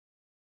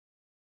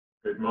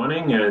Good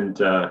morning, and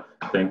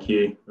thank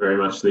you very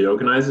much to the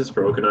organisers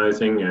for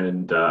organising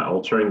and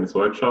altering this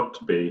workshop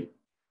to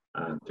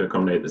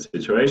accommodate the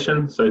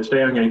situation. So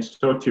today I'm going to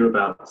talk to you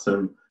about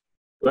some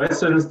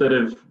lessons that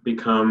have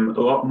become a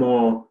lot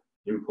more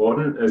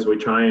important as we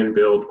try and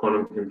build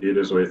quantum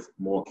computers with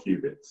more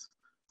qubits.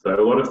 So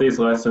a lot of these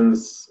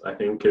lessons, I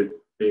think, have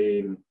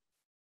been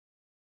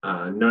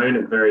known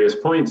at various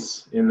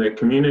points in the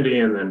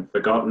community and then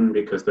forgotten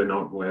because they're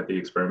not where the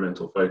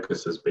experimental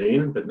focus has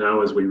been. But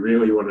now, as we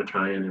really want to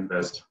try and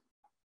invest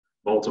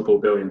multiple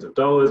billions of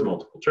dollars,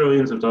 multiple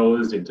trillions of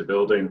dollars into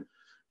building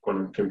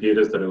quantum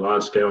computers that are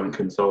large scale and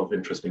can solve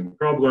interesting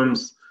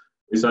problems,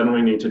 we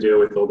suddenly need to deal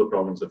with all the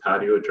problems of how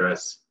do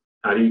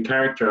you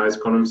characterize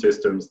quantum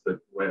systems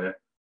where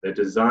they're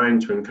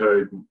designed to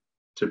encode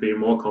to be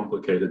more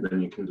complicated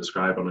than you can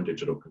describe on a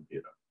digital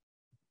computer.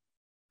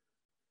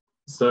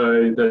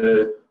 So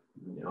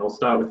I'll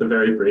start with a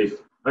very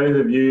brief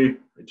overview,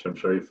 which I'm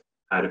sure you've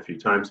had a few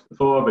times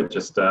before, but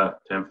just to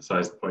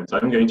emphasize the points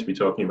I'm going to be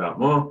talking about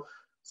more.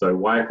 So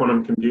why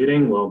quantum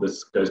computing? Well,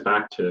 this goes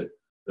back to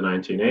the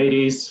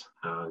 1980s,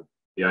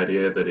 the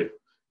idea that if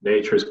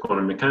nature is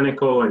quantum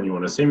mechanical and you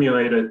want to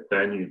simulate it,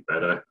 then you'd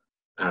better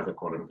have a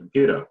quantum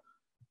computer.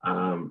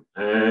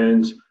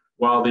 And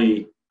while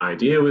the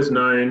idea was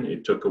known,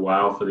 it took a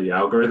while for the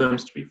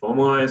algorithms to be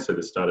formalized. So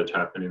this started to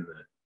happen in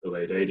the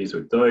late 80s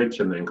with Deutsch,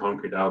 and then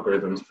concrete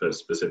algorithms for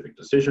specific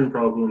decision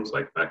problems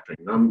like factoring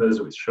numbers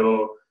with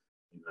Shaw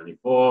in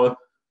 94,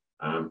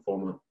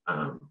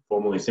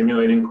 formally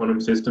simulating quantum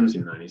systems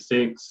in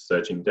 96,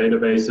 searching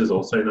databases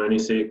also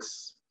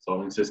 96,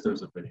 solving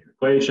systems of linear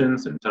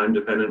equations and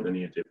time-dependent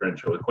linear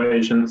differential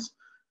equations,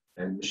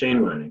 and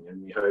machine learning.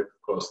 And we hope,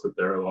 of course, that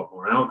there are a lot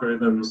more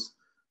algorithms,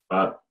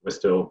 but we're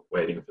still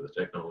waiting for the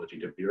technology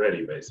to be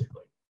ready,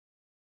 basically.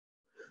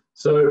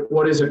 So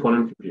what is a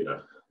quantum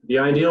computer? The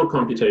ideal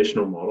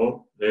computational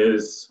model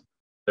is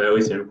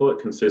fairly simple. It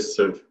consists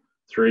of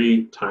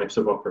three types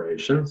of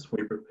operations.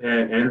 We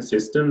prepare n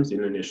systems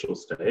in initial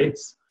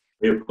states,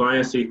 we apply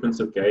a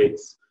sequence of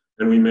gates,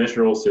 and we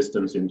measure all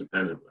systems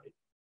independently.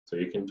 So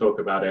you can talk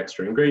about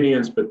extra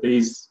ingredients, but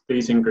these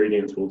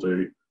ingredients will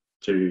do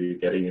to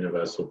get a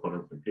universal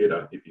quantum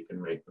computer if you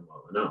can make them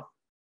well enough.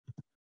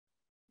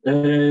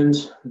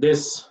 And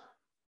this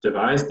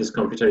device, this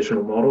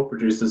computational model,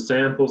 produces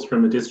samples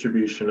from a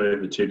distribution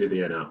over 2 to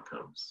the n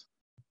outcomes.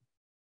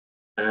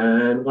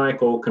 And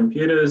like all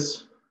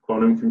computers,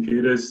 quantum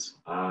computers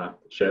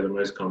share the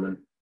most common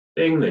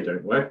thing. They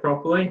don't work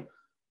properly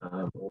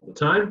all the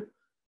time.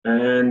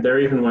 And they're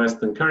even worse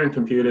than current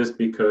computers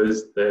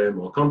because they're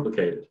more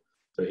complicated.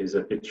 So here's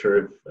a picture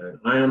of an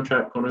ion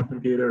trap quantum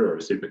computer or a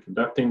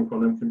superconducting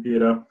quantum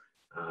computer.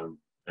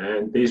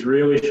 And these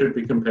really should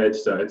be compared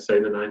to, I'd say,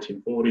 the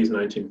 1940s,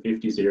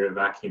 1950s era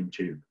vacuum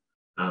tube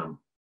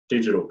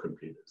digital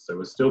computers. So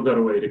we've still got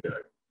a way to go.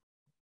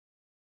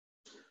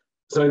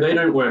 So they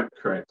don't work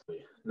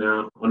correctly.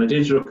 Now, on a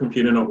digital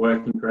computer, not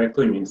working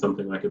correctly means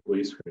something like a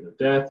blue screen of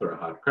death or a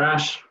hard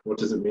crash. What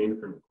does it mean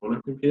from a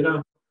quantum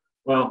computer?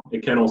 Well,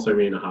 it can also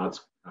mean a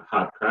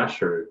hard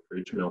crash or a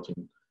fridge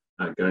melting,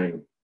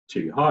 going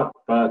too hot.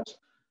 But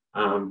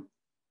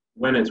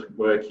when it's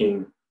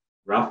working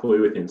roughly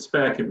within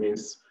spec, it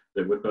means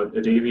that we've got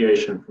a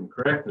deviation from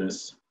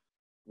correctness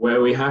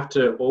where we have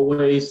to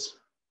always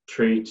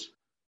treat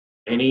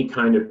any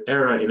kind of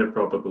error in a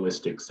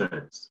probabilistic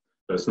sense.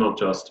 So it's not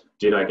just,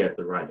 did I get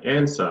the right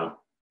answer?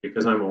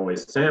 Because I'm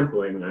always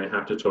sampling, I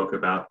have to talk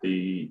about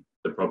the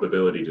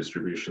probability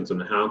distributions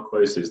and how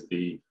close is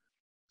the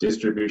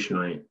distribution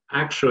I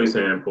actually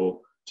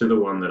sample to the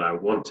one that I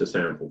want to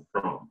sample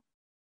from.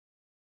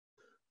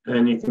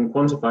 And you can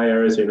quantify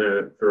errors in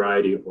a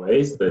variety of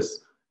ways.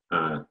 There's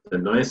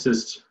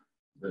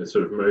the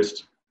sort of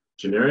most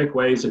generic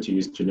ways are to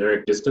use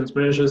generic distance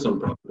measures on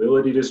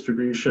probability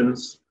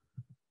distributions.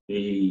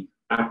 The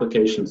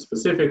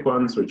application-specific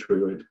ones, which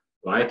we would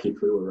like if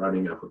we were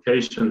running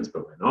applications,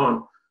 but we're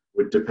not,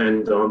 would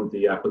depend on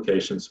the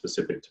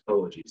application-specific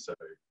topology. So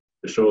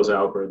for Shaw's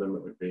algorithm,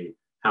 it would be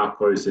how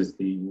close is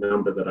the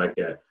number that I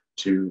get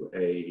to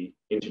a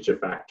integer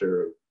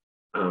factor,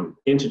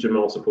 integer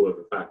multiple of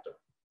a factor.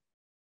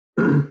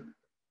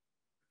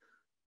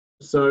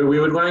 So we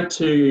would like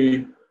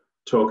to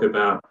talk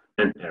about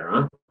an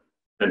error,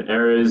 and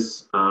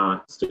errors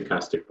are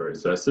stochastic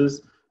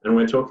processes, and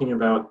we're talking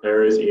about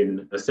errors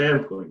in a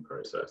sampling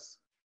process.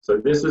 So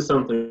this is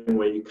something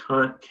where you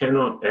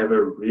cannot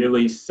ever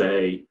really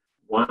say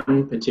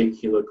one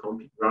particular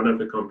run of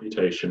the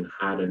computation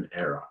had an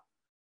error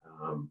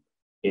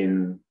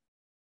in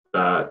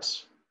that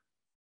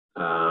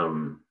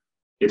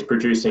it's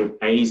producing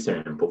a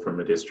sample from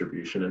a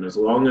distribution, and as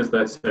long as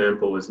that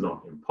sample is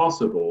not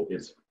impossible,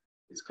 it's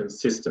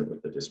consistent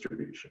with the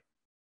distribution.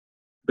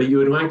 But you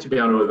would like to be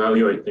able to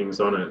evaluate things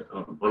on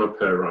a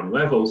per run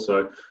level.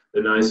 So the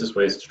nicest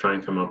way is to try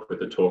and come up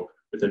with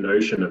a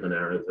notion of an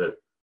error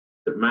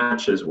that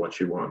matches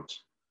what you want.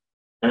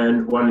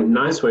 And one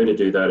nice way to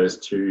do that is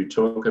to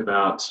talk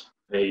about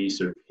a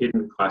sort of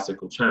hidden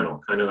classical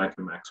channel, kind of like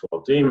a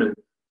Maxwell-Demon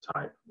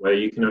type, where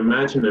you can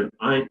imagine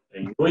a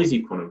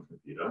noisy quantum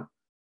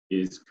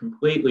is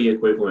completely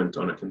equivalent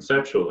on a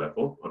conceptual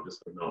level,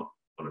 obviously not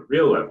on a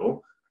real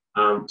level,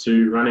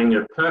 to running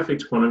a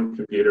perfect quantum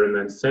computer and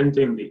then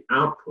sending the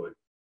output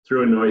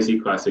through a noisy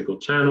classical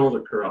channel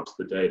that corrupts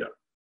the data.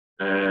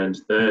 And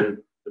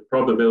then the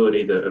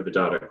probability of a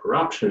data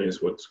corruption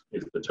is what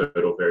is the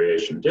total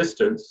variation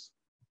distance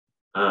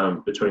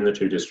between the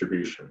two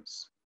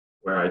distributions,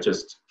 where I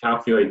just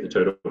calculate the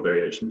total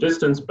variation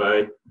distance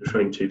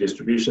between two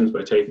distributions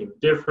by taking the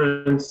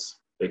difference,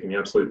 taking the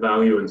absolute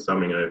value, and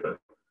summing over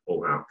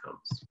all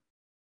outcomes.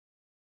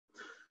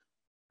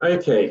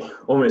 Okay,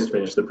 almost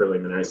finished the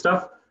preliminary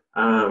stuff.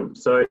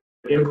 So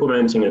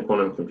implementing a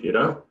quantum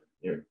computer,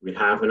 we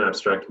have an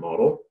abstract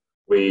model.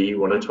 We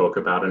want to talk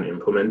about an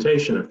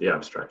implementation of the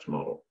abstract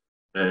model.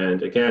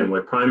 And again,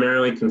 we're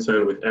primarily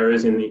concerned with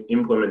errors in the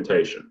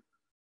implementation.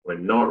 We're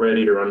not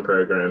ready to run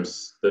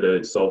programs that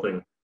are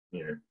solving,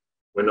 we're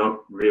not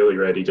really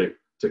ready to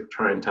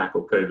try and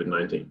tackle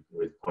COVID-19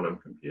 with quantum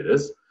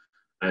computers.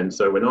 And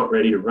so we're not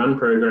ready to run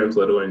programs,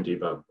 let alone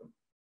debug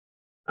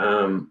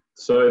them.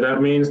 So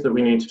that means that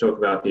we need to talk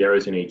about the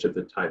errors in each of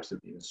the types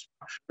of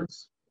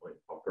instructions or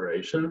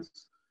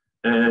operations,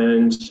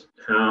 and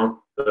how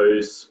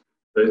those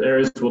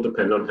errors will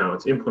depend on how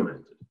it's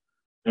implemented.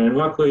 And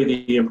luckily,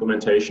 the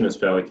implementation is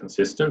fairly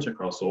consistent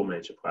across all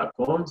major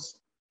platforms.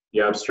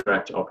 The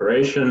abstract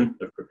operation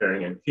of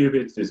preparing n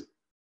qubits is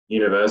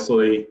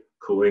universally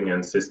cooling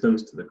n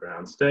systems to the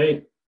ground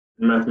state.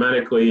 And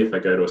mathematically, if I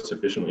go to a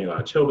sufficiently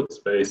large Hilbert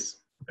space,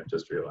 I've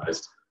just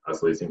realized I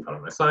was losing part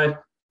of my slide,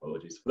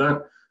 apologies for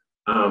that.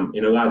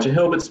 In a larger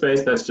Hilbert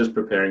space, that's just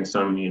preparing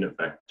some unit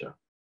vector.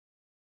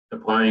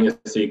 Applying a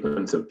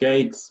sequence of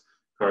gates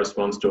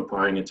corresponds to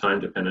applying a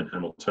time-dependent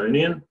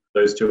Hamiltonian.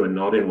 Those two are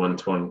not in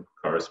one-to-one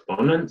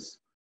correspondence.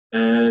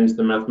 And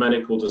the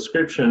mathematical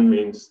description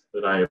means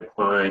that I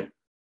apply,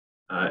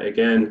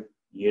 again,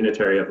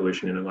 unitary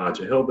evolution in a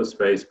larger Hilbert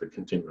space, but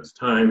continuous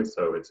time.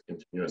 So it's a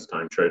continuous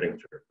time Schrodinger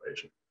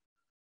equation,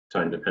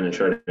 time-dependent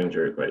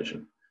Schrodinger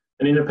equation.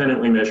 And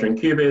independently measuring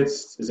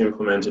qubits is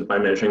implemented by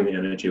measuring the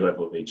energy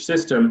level of each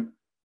system,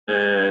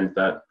 and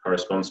that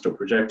corresponds to a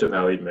projector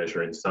valued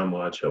measure in some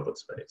large Hilbert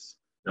space.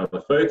 Now,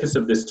 the focus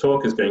of this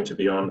talk is going to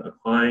be on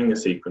applying a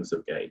sequence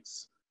of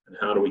gates, and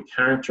how do we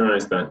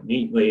characterize that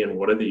neatly, and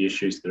what are the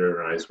issues that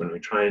arise when we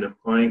try and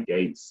apply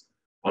gates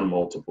on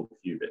multiple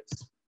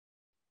qubits.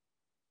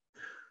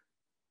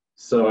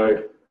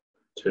 So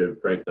to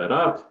break that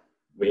up,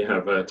 we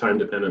have a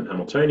time-dependent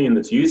Hamiltonian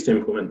that's used to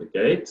implement the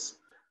gates,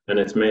 and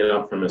it's made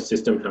up from a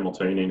system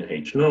Hamiltonian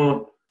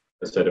H0,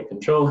 a set of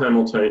control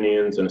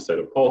Hamiltonians, and a set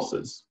of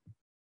pulses.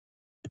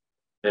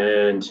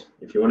 And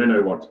if you want to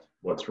know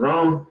what's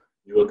wrong,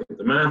 you look at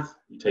the math,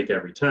 you take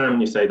every term,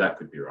 and you say that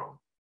could be wrong.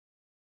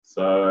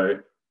 So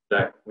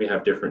that we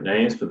have different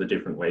names for the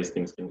different ways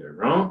things can go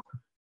wrong.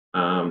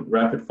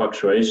 Rapid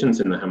fluctuations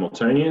in the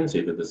Hamiltonians,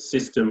 either the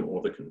system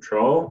or the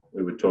control,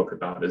 we would talk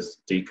about as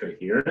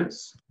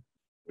decoherence,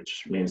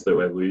 which means that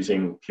we're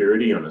losing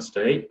purity on a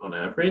state on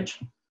average.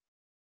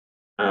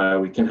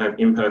 We can have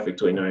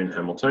imperfectly known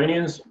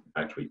Hamiltonians. In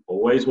fact, we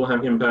always will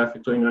have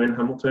imperfectly known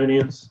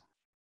Hamiltonians.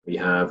 We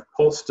have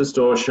pulse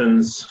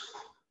distortions,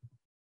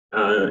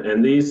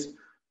 and these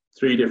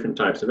three different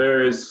types of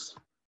errors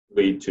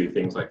lead to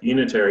things like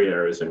unitary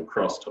errors and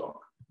crosstalk,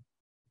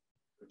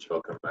 which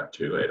I'll come back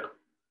to later.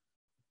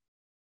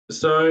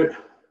 So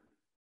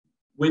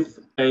with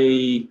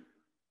a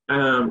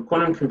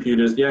quantum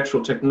computers, the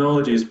actual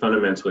technology is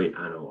fundamentally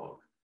analog,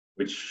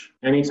 which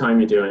anytime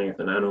you're dealing with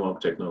an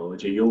analog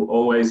technology, you'll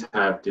always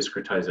have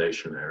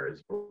discretization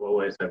errors. You'll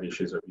always have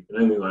issues of you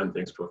can only learn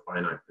things to a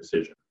finite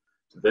precision.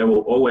 So there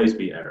will always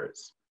be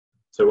errors.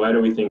 So why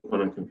do we think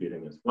quantum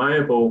computing is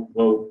viable?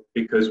 Well,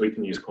 because we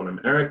can use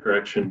quantum error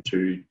correction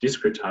to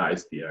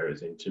discretize the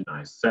errors into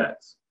nice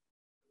sets.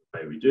 The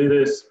way we do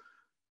this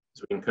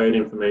is we encode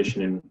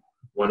information in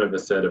one of a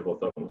set of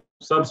orthogonal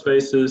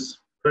subspaces,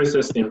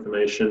 process the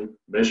information,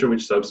 measure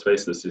which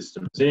subspace the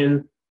system is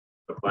in,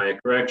 apply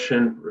a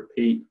correction,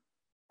 repeat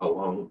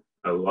along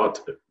a lot,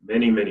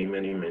 many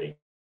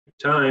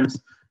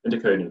times, and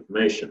decode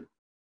information.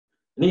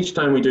 And each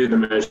time we do the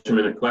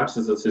measurement, it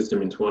collapses the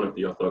system into one of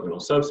the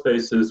orthogonal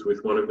subspaces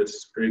with one of its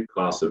discrete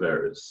class of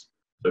errors.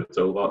 So it's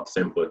a lot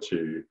simpler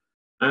to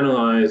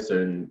analyze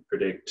and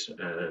predict,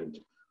 and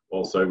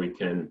also we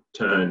can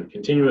turn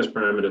continuous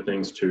parameter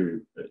things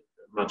to a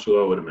much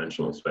lower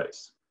dimensional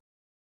space.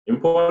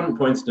 Important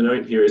points to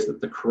note here is that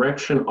the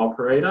correction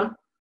operator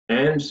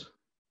and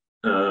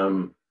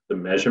the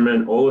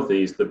measurement, all of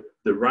these, the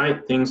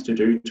right things to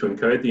do to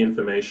encode the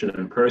information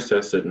and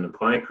process it and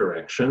apply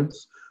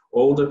corrections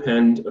all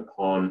depend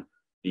upon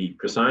the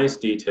precise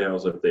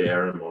details of the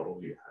error model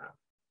you have.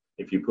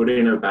 If you put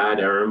in a bad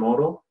error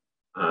model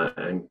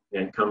and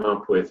come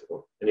up with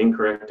an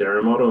incorrect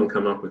error model and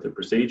come up with a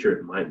procedure,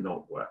 it might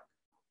not work.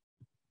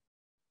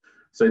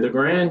 So the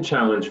grand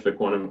challenge for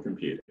quantum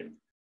computing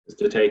is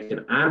to take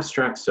an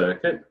abstract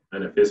circuit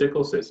and a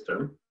physical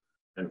system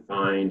and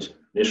find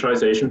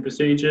initialization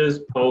procedures,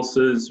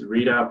 pulses,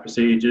 readout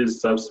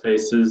procedures,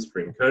 subspaces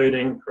for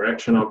encoding,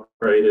 correction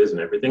operators, and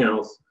everything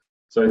else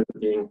so that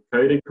the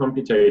encoded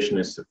computation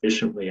is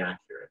sufficiently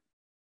accurate.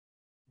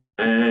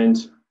 And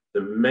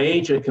the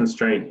major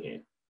constraint here,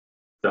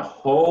 the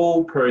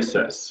whole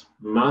process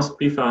must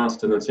be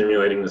faster than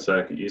simulating the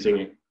circuit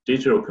using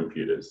digital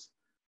computers.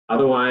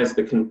 Otherwise,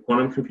 the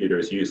quantum computer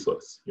is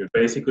useless. You'd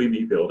basically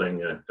be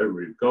building a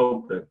Rube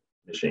Goldberg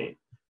machine.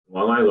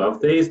 While I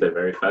love these, they're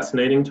very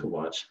fascinating to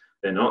watch.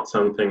 They're not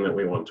something that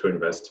we want to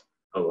invest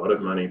a lot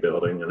of money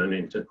building on an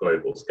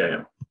interglobal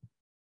scale.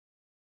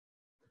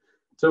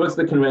 So what's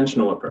the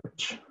conventional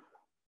approach?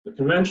 The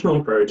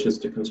conventional approach is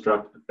to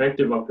construct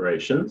effective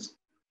operations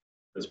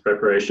as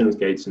preparations,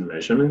 gates, and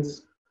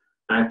measurements,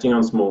 acting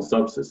on small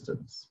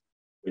subsystems.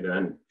 We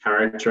then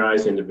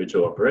characterize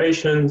individual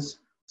operations,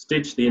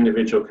 stitch the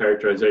individual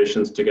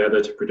characterizations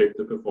together to predict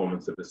the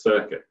performance of a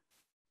circuit.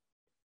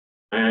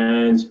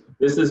 And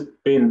this has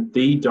been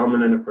the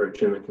dominant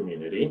approach in the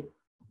community.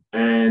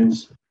 And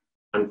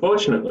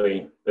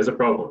unfortunately, there's a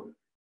problem.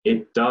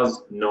 It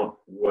does not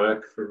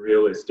work for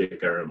realistic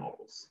error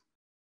models.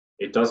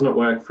 It does not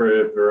work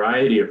for a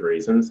variety of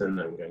reasons, and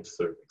I'm going to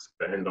sort of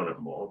expand on it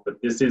more,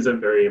 but this is a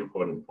very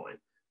important point.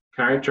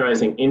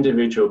 Characterizing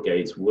individual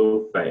gates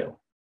will fail.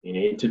 You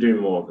need to do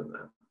more than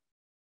that.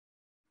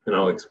 And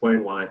I'll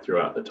explain why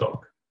throughout the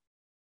talk.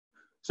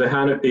 So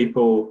how do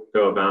people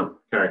go about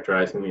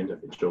characterizing the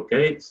individual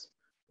gates?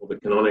 Well, the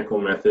canonical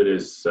method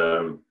is,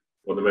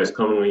 or the most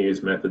commonly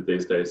used method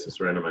these days is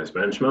randomized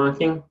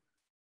benchmarking.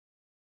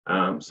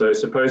 So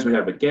suppose we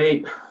have a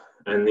gate,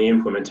 and the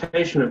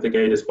implementation of the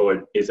gate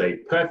is a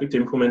perfect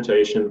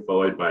implementation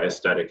followed by a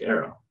static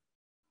error.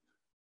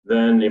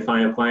 Then if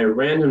I apply a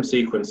random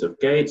sequence of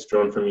gates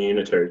drawn from a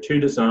unitary 2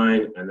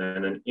 design, and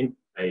then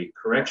a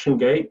correction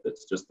gate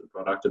that's just the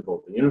product of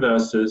all the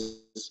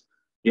inverses,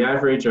 the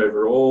average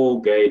over all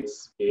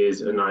gates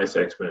is a nice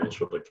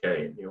exponential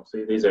decay. And you'll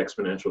see these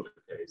exponential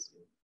decays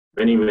in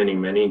many, many,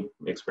 many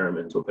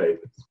experimental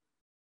papers.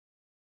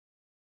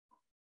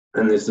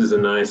 And this is a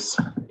nice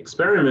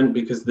experiment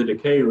because the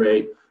decay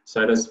rate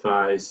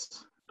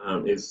satisfies,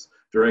 is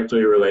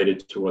directly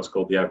related to what's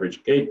called the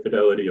average gate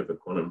fidelity of a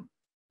quantum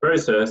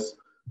process,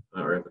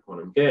 or of a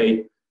quantum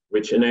gate,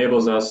 which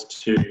enables us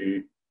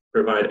to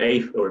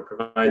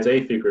provides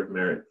a figure of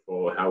merit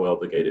for how well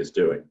the gate is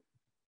doing.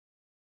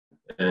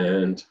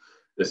 And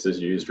this is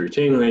used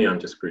routinely. I'm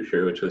just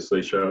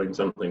gratuitously showing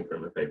something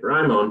from a paper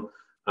I'm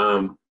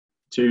on,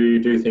 to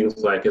do things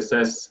like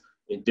assess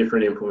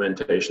different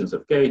implementations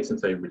of gates and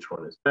say which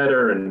one is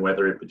better and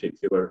whether a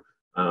particular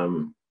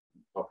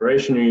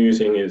operation you're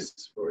using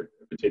is, or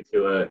a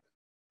particular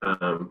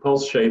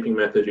pulse shaping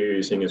method you're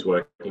using is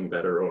working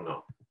better or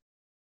not.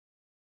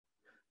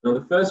 Now,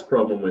 the first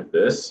problem with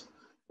this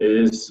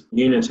is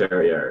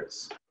unitary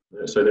errors.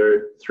 So there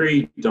are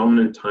 3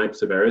 dominant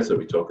types of errors that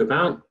we talk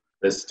about.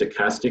 There's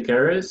stochastic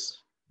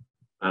errors,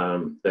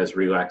 there's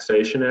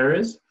relaxation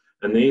errors,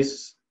 and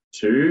these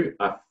 2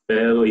 are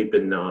fairly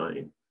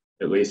benign,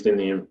 at least in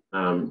the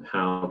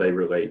how they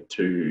relate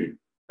to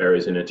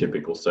errors in a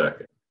typical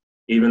circuit.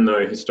 Even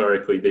though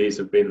historically these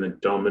have been the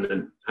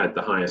dominant, had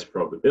the highest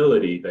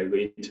probability, they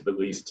lead to the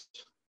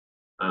least,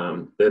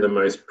 they're the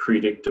most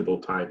predictable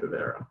type of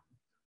error.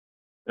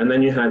 And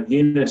then you have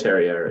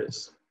unitary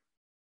errors.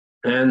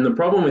 And the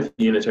problem with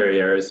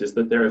unitary errors is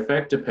that their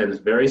effect depends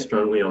very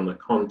strongly on the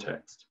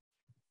context.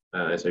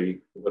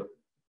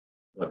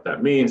 What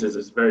that means is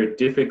it's very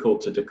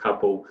difficult to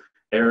decouple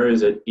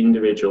errors at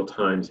individual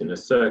times in a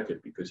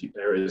circuit because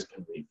errors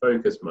can be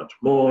focused much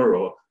more,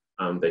 or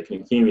they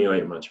can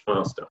accumulate much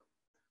faster.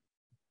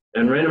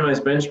 And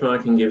randomized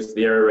benchmarking gives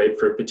the error rate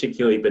for a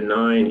particularly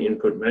benign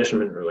input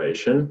measurement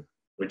relation,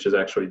 which is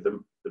actually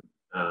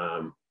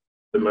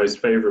the most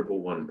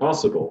favorable one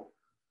possible.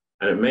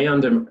 And it may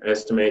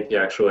underestimate the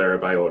actual error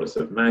by orders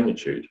of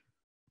magnitude.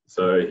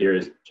 So here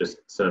is just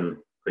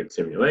some quick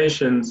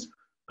simulations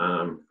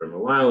from a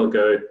while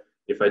ago.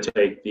 If I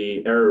take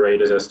the error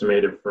rate as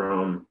estimated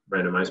from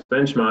randomized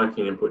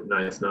benchmarking and put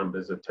nice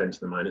numbers of 10 to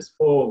the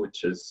 -4,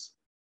 which is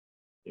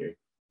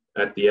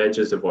at the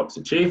edges of what's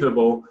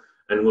achievable,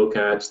 and look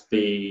at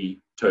the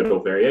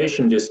total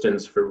variation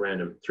distance for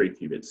random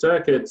 3-qubit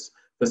circuits,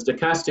 the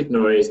stochastic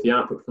noise, the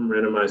output from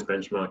randomized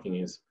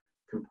benchmarking, is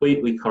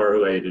completely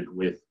correlated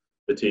with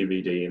the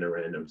TVD in a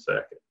random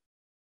circuit.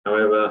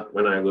 However,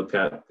 when I look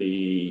at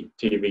the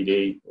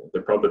TVD,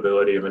 the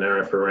probability of an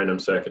error for a random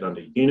circuit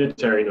under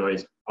unitary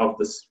noise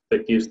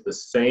that gives the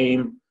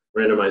same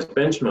randomized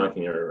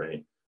benchmarking error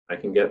rate, I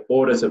can get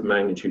orders of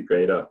magnitude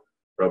greater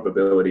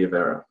probability of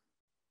error.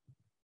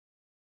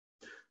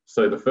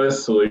 So the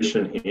first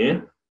solution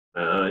here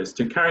is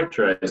to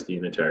characterize the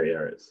unitary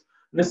errors.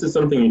 And this is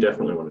something you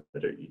definitely want to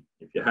do.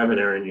 If you have an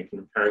error and you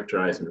can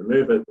characterize and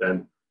remove it,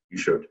 then you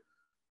should.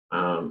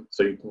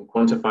 So you can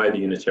quantify the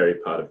unitary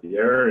part of the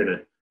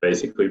error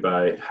basically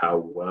by how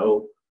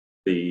well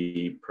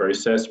the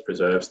process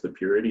preserves the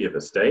purity of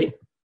a state.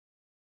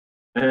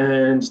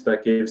 And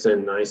that gives a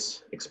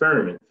nice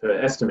experiment for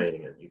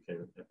estimating it. You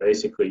can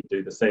basically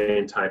do the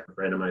same type of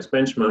randomized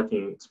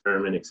benchmarking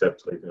experiment,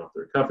 except leaving off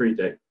the recovery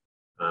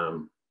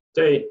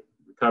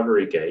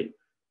recovery gate,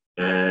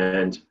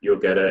 and you'll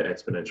get an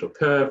exponential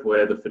curve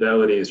where the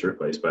fidelity is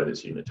replaced by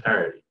this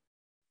unitarity.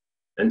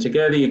 And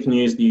together you can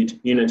use the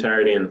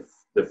unitarity and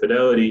the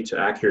fidelity to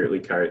accurately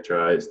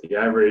characterize the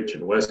average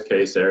and worst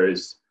case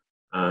errors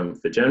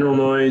for general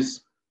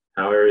noise,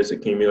 how errors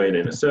accumulate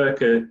in a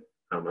circuit,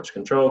 how much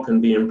control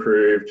can be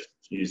improved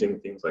using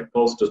things like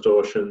pulse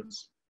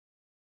distortions.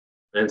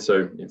 And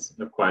so it's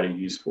quite a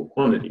useful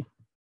quantity.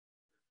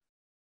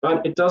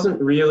 But it doesn't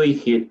really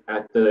hit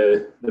at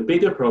the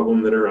bigger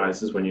problem that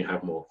arises when you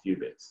have more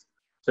qubits.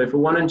 So for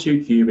 1 and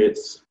 2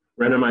 qubits,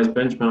 randomized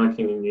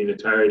benchmarking and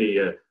unitarity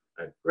are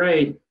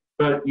great,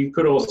 but you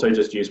could also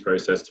just use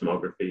process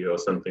tomography or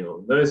something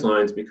along those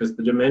lines because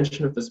the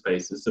dimension of the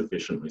space is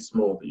sufficiently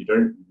small that you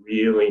don't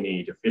really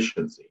need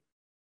efficiency.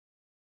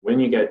 When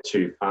you get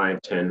to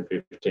 5, 10,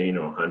 15,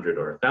 or 100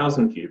 or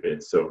 1,000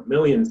 qubits or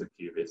millions of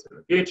qubits in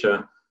the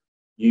future,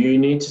 you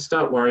need to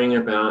start worrying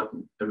about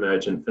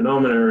emergent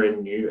phenomena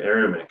and new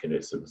error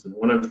mechanisms. And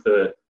one of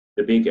the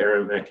big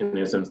error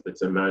mechanisms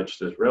that's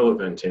emerged as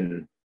relevant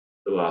in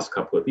the last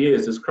couple of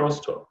years is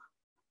crosstalk.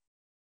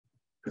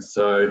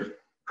 So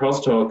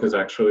crosstalk is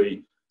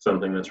actually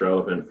something that's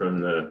relevant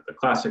from the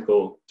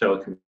classical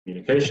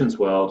telecommunications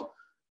world,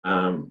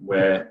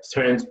 where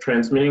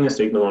transmitting a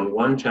signal on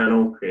one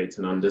channel creates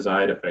an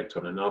undesired effect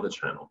on another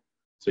channel.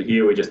 So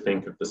here we just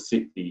think of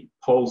the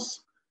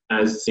pulse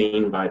as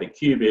seen by the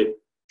qubit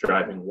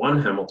driving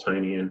one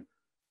Hamiltonian.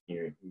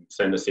 You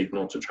send a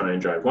signal to try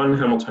and drive one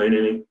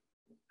Hamiltonian,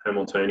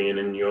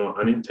 and you're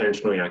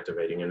unintentionally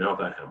activating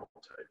another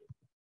Hamiltonian.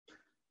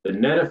 The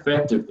net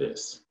effect of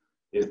this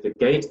is the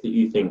gate that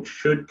you think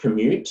should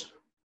commute,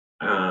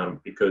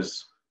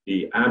 because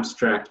the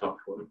abstract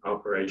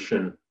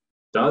operation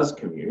does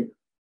commute.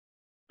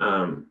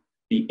 So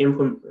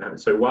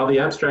while the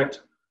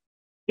abstract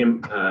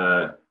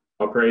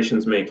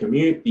operations may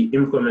commute, the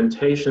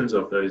implementations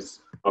of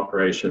those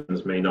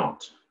operations may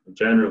not,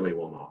 generally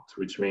will not,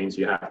 which means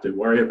you have to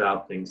worry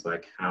about things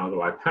like, how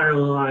do I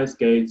parallelize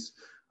gates?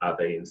 Are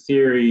they in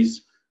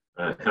series?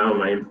 How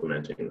am I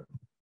implementing them?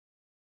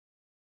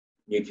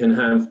 You can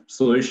have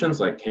solutions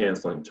like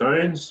cancelling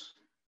tones.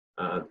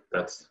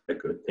 That's a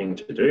good thing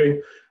to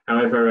do.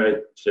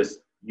 However,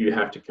 you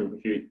have to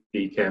compute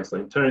the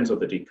cancelling tones or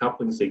the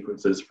decoupling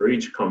sequences for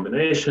each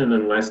combination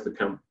unless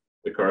the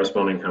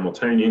corresponding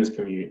Hamiltonians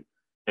commute,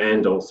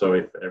 and also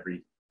if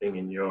everything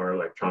in your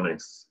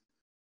electronics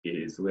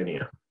is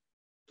linear.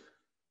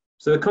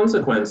 So the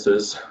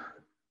consequences,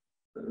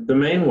 the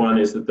main one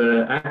is that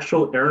the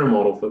actual error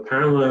model for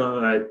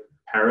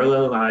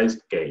parallelized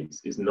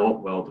gates is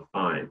not well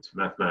defined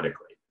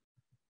mathematically.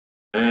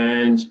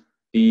 And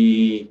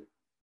the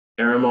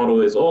error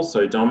model is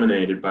also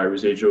dominated by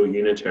residual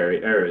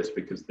unitary errors,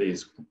 because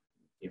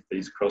if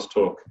these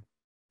crosstalk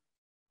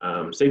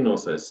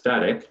signals are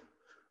static,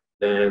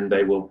 then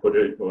they will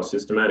or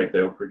systematic,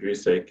 they will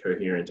produce a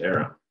coherent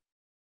error.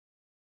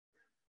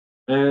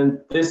 And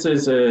this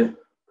is a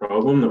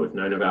problem that we've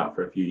known about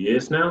for a few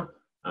years now.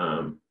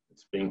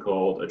 It's been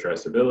called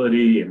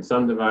addressability in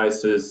some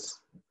devices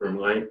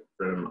from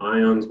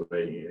ions,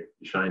 where you're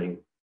shining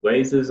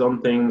lasers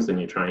on things and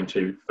you're trying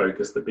to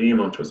focus the beam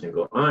onto a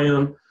single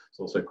ion. It's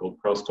also called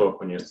crosstalk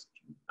when you're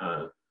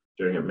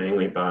doing it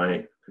mainly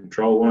by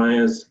control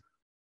wires.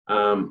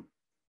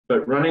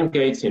 But running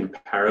gates in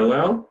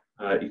parallel,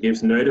 it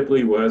gives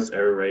notably worse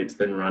error rates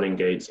than running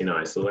gates in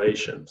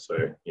isolation.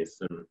 So here's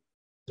some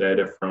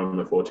data from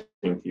a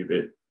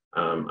 14-qubit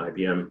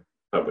IBM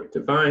public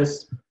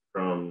device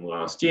from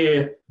last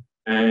year,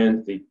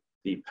 and the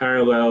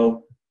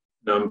parallel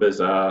numbers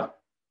are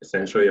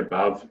essentially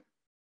above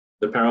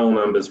the parallel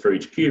numbers for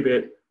each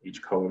qubit.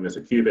 Each column is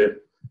a qubit.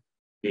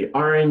 The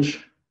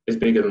orange is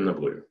bigger than the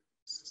blue,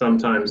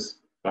 sometimes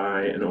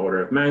by an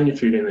order of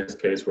magnitude in this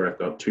case, where I've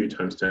got 2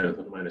 times 10 to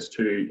the minus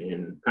 2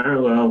 in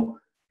parallel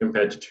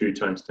compared to 2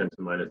 times 10 to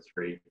the minus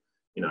 3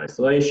 in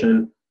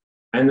isolation.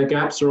 And the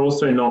gaps are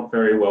also not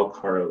very well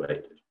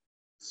correlated.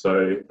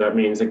 So that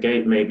means a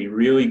gate may be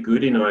really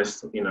good in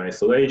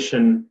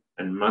isolation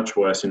and much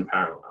worse in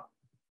parallel.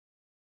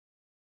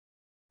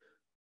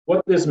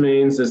 What this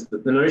means is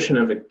that the notion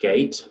of a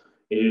gate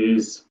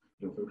is,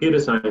 in computer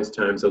science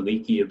terms, a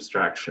leaky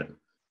abstraction.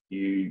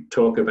 You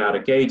talk about a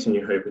gate and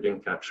you hope it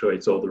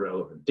encapsulates all the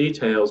relevant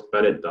details,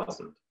 but it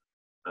doesn't.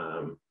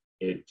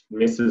 It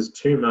misses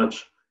too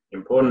much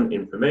important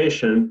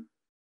information,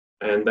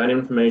 and that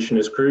information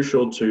is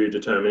crucial to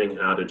determining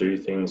how to do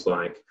things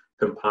like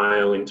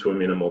compile into a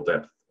minimal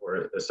depth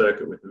or a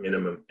circuit with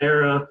minimum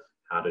error,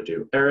 how to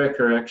do error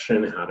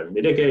correction, how to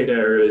mitigate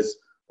errors.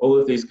 All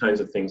of these kinds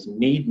of things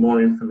need more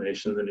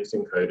information than is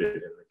encoded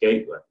in the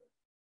gate level.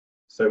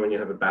 So when you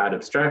have a bad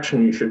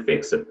abstraction, you should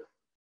fix it.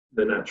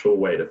 The natural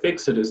way to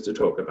fix it is to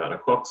talk about a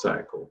clock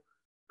cycle,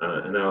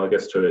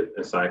 analogous to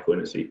a cycle in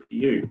a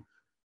CPU.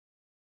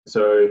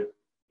 So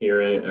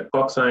here a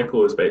clock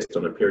cycle is based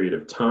on a period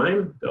of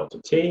time,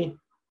 delta t,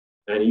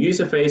 and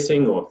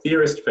user-facing or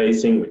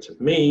theorist-facing, which is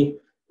me,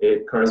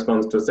 it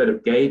corresponds to a set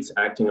of gates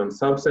acting on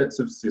subsets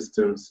of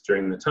systems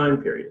during the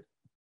time period.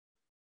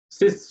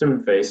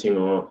 System-facing,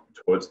 or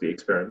towards the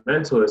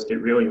experimentalist,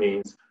 it really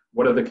means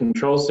what are the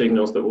control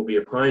signals that will be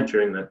applied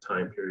during that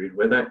time period,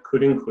 where that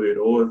could include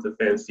all of the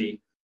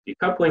fancy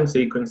decoupling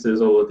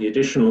sequences, all of the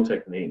additional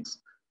techniques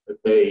that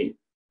they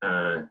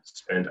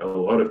spend a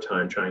lot of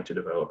time trying to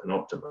develop and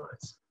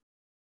optimize.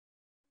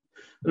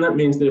 And that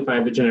means that if I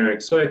have a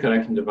generic circuit,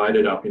 I can divide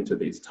it up into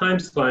these time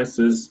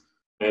slices,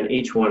 and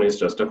each one is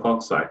just a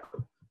clock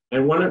cycle.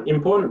 And one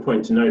important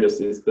point to notice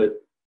is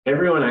that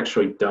everyone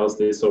actually does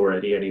this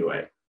already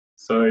anyway.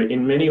 So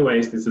in many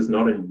ways, this is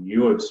not a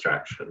new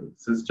abstraction.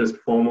 This is just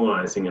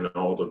formalizing an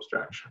old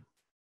abstraction.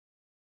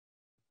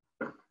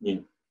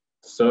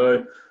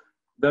 So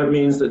that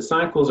means that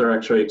cycles are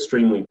actually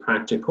extremely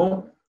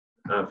practical.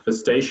 For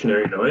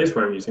stationary noise,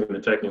 where I'm using the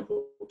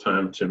technical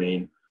term to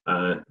mean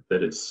that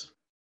it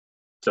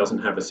doesn't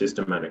have a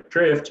systematic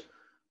drift,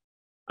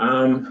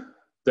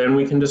 then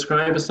we can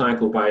describe a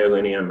cycle by a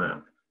linear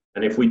map.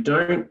 And if we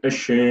don't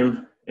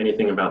assume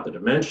anything about the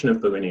dimension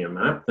of the linear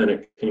map, then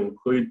it can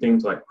include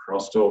things like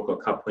crosstalk or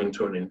coupling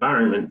to an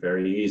environment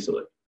very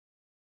easily.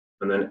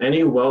 And then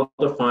any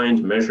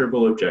well-defined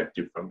measurable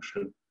objective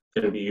function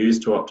can be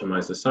used to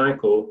optimize a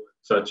cycle,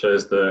 such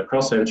as the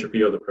cross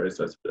entropy or the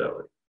process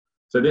fidelity.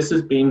 So this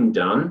has been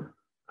done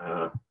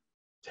 5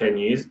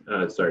 years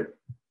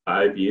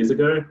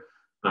ago,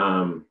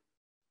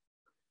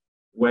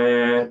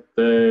 where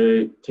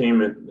the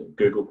team at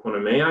Google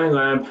Quantum AI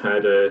Lab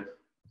had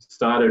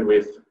started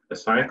with a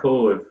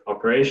cycle of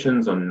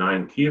operations on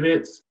 9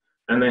 qubits,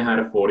 and they had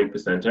a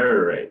 40%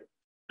 error rate.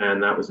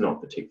 And that was not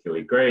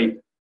particularly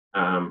great,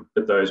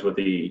 but those were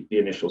the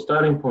initial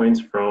starting points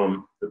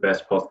from the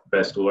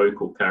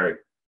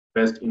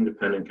best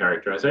independent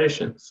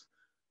characterizations.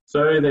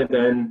 So they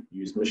then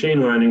used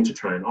machine learning to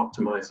try and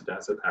optimize it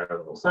as a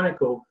parallel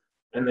cycle,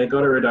 and they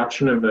got a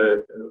reduction of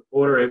an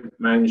order of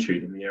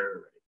magnitude in the error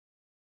rate.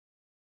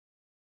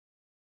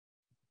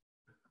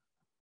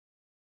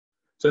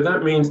 So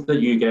that means that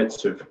you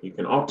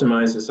can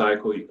optimize the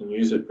cycle, you can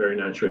use it very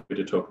naturally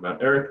to talk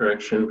about error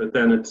correction, but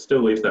then it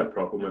still leaves that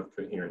problem of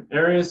coherent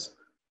errors.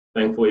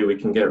 Thankfully, we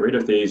can get rid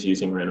of these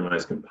using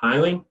randomized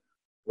compiling,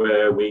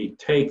 where we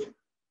take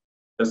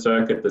a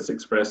circuit that's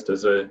expressed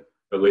as a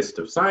list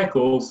of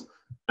cycles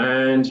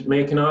and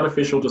make an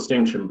artificial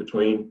distinction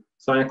between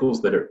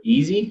cycles that are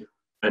easy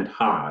and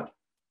hard,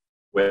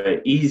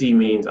 where easy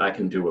means I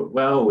can do it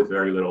well with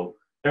very little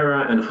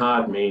error, and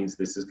hard means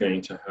this is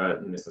going to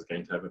hurt and this is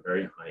going to have a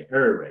very high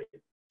error rate.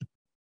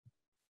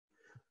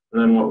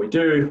 And then what we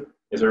do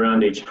is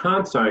around each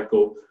hard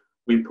cycle,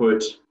 we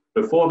put,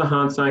 before the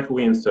hard cycle,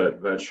 we insert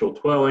virtual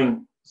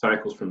twirling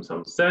cycles from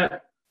some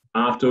set.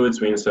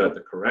 Afterwards, we insert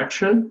the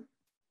correction.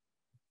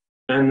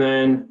 And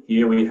then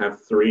here we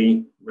have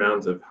 3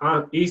 rounds of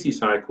easy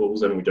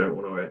cycles, and we don't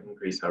want to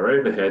increase our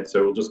overhead,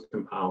 so we'll just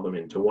compile them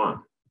into one.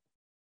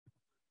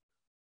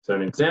 So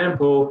an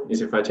example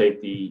is if I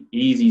take the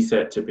easy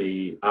set to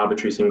be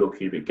arbitrary single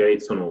qubit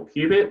gates on all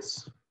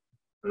qubits,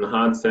 and the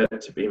hard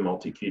set to be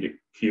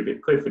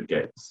multi-qubit Clifford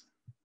gates.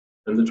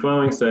 And the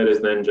twirling set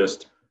is then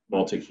just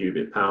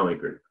multi-qubit Pauli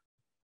group.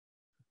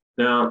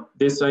 Now,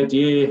 this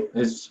idea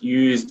is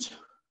used,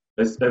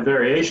 a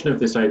variation of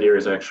this idea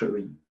is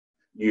actually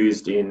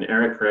used in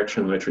error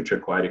correction literature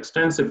quite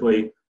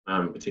extensively,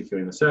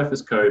 particularly in the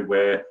surface code,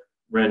 where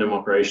random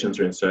operations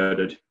are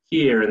inserted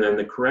here and then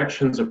the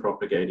corrections are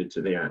propagated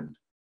to the end.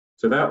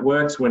 So that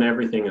works when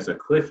everything is a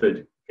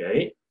Clifford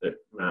gate that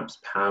maps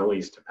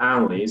Paulis to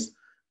Paulis,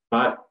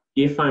 but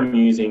if I'm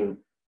using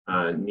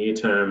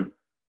near-term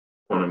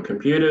quantum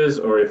computers,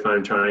 or if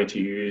I'm trying to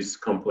use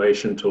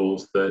compilation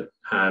tools that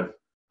have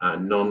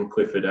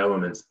non-Clifford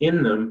elements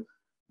in them,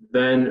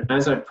 then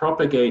as I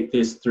propagate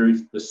this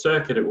through the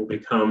circuit, it will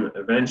become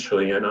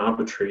eventually an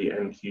arbitrary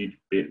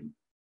n-qubit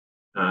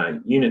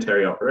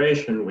unitary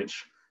operation,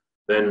 which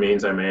then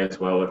means I may as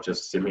well have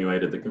just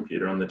simulated the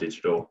computer on a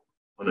digital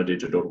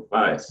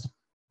device.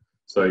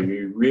 So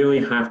you really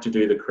have to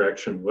do the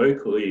correction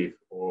locally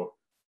or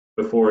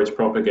before it's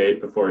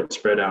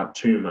spread out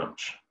too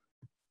much.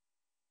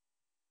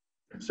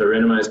 So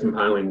randomized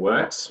compiling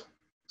works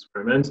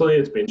experimentally.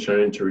 It's been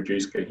shown to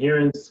reduce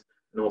coherence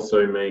and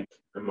also make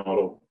a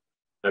model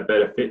a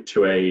better fit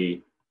to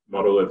a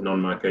model of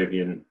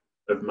Markovian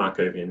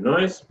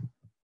noise.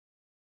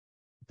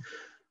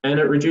 And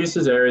it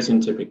reduces errors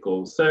in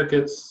typical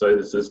circuits. So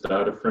this is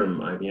data from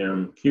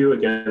IBM Q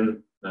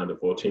again, the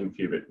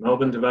 14-qubit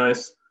Melbourne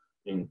device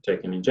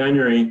taken in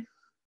January.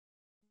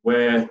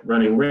 We're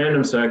running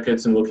random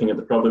circuits and looking at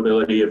the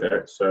probability of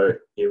error. So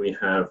here we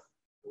have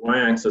the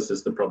y-axis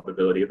is the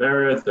probability of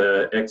error,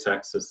 the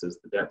x-axis is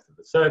the depth of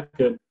the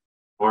circuit,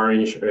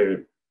 orange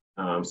are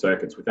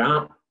circuits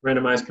without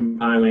randomized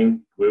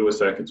compiling, blue are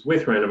circuits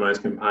with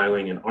randomized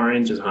compiling, and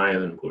orange is higher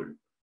than blue.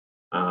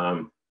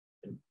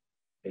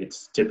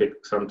 It's typically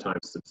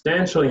sometimes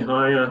substantially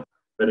higher,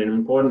 but an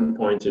important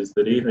point is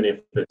that even if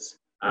it's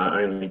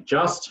only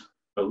just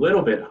a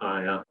little bit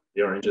higher,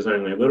 the orange is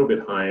only a little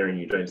bit higher and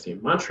you don't see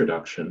much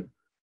reduction.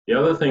 The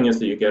other thing is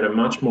that you get a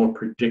much more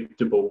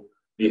predictable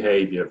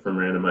behavior from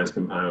randomized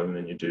compiling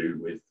than you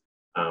do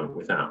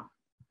without.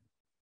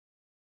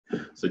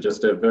 So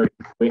just a very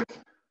quick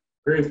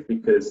proof,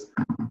 because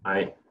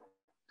I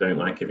don't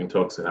like giving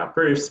talks without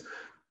proofs.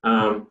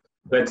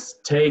 Let's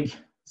take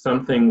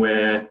something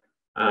where,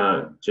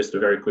 just a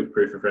very quick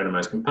proof of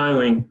randomized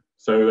compiling.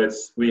 So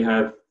we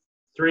have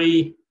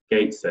 3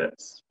 gate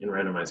sets in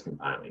randomized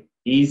compiling: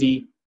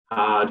 easy,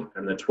 hard,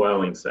 and the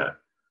twirling set.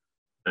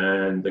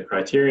 And the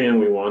criterion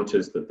we want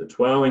is that the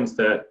twirling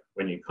set,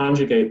 when you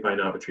conjugate by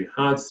an arbitrary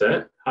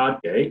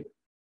hard gate,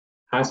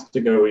 has to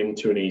go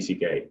into an easy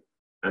gate.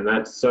 And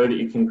that's so that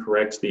you can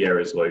correct the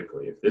errors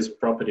locally. If this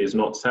property is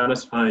not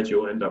satisfied,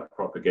 you'll end up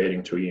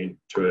propagating to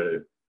a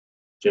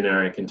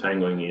generic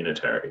entangling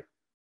unitary.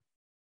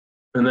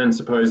 And then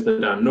suppose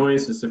that our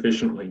noise is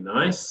sufficiently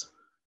nice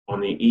on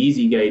the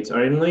easy gates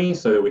only,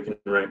 so that we can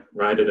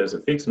write it as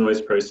a fixed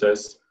noise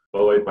process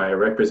followed by a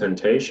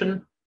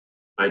representation,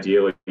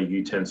 ideally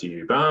U tensor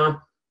U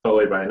bar,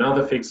 followed by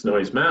another fixed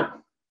noise map.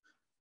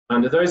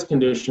 Under those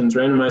conditions,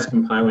 randomized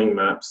compiling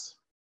maps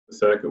the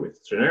circuit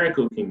with generic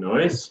looking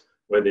noise,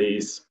 where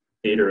these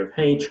theta of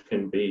H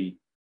can be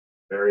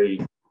very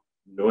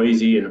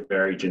noisy and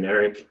very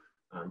generic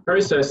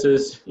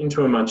processes,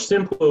 into a much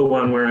simpler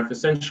one where I've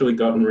essentially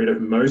gotten rid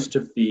of most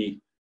of the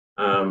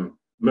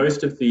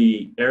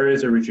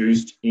errors are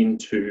reduced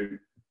into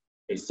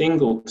a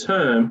single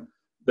term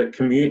that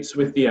commutes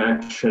with the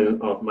action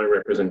of my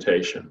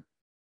representation,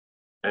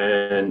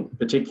 and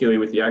particularly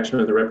with the action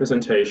of the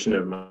representation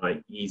of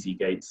my easy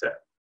gate set.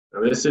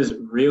 Now this is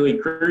really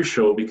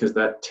crucial because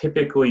that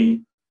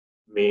typically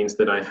means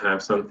that I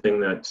have something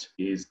that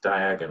is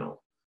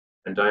diagonal,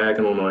 and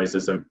diagonal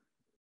noises are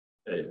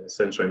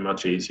essentially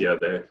much easier.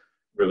 They're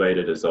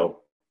related, as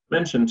I'll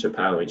mention, to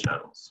Pauli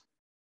channels.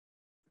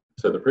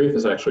 So the proof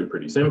is actually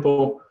pretty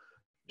simple,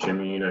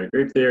 assuming you know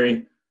group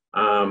theory.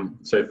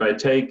 So if I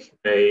take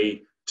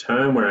a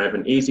term where I have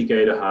an easy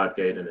gate, a hard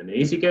gate, and an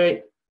easy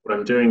gate, what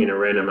I'm doing in a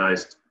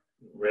randomized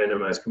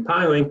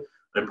compiling,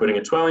 I'm putting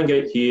a twirling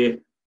gate here,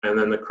 and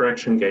then the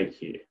correction gate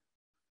here.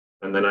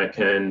 And then I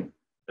can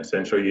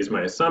essentially use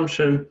my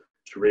assumption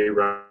to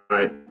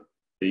rewrite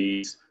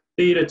these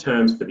theta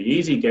terms for the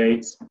easy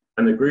gates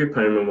and the group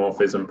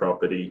homomorphism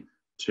property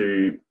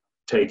to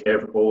take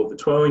all of the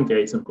twirling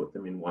gates and put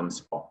them in one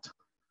spot.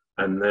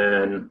 And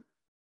then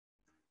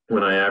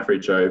when I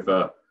average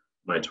over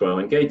my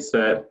twirling gate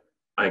set,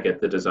 I get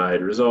the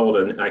desired result.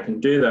 And I can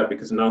do that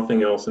because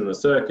nothing else in the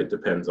circuit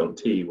depends on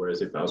T,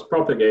 whereas if I was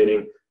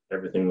propagating,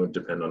 everything would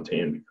depend on T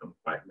and become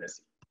quite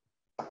messy.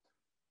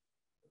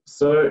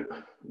 So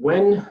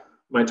when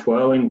my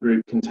twirling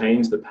group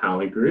contains the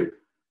Pauli group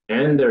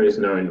and there is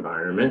no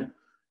environment,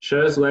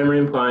 Scher's lemma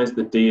implies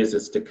that D is a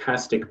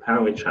stochastic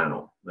Pauli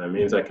channel. That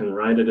means I can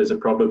write it as a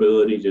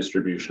probability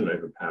distribution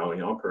over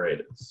Pauli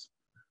operators,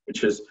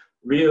 which is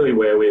really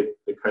where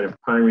the kind of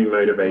primary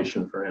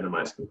motivation for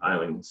randomized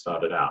compiling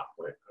started out,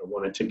 where I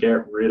wanted to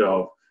get rid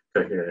of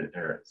coherent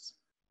errors.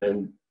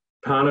 And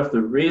part of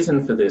the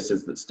reason for this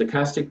is that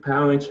stochastic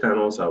Pauli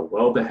channels are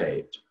well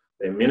behaved.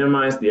 They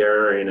minimize the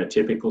error in a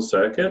typical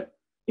circuit,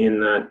 in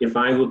that if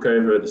I look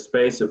over the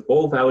space of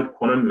all valid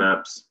quantum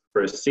maps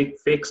for a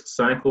fixed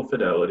cycle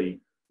fidelity,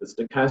 the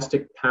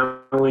stochastic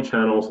Pauli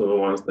channels are the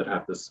ones that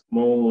have the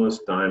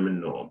smallest diamond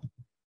norm.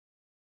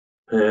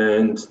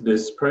 And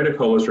this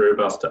protocol is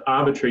robust to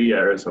arbitrary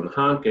errors on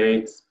hard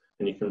gates,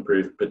 and you can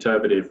prove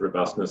perturbative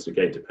robustness to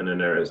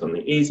gate-dependent errors on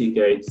the easy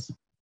gates,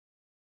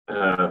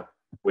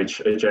 which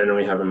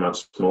generally have a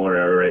much smaller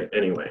error rate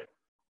anyway.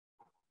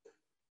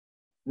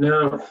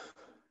 Now,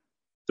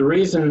 the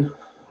reason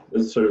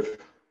is sort of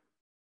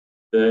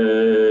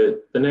the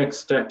next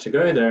step to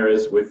go there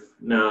is we've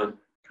now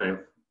kind of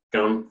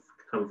come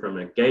from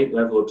a gate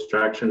level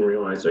abstraction,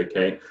 realize,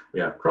 okay, we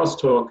have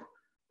crosstalk,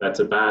 that's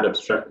a bad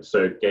abstraction,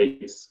 so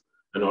gates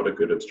are not a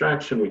good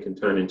abstraction. We can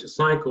turn into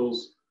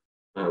cycles,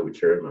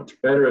 which are a much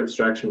better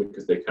abstraction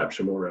because they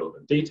capture more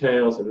relevant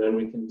details, and then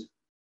we can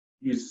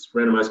use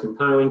randomized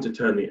compiling to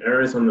turn the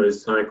errors on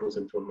those cycles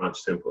into a much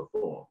simpler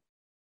form.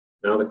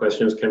 Now the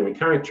question is, can we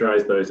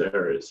characterize those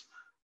errors?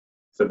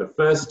 So the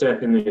first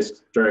step in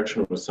this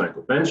direction was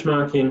cycle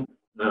benchmarking.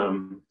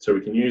 So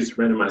we can use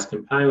randomized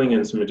compiling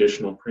and some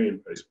additional pre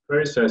and post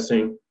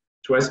processing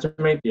to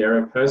estimate the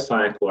error per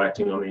cycle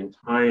acting on the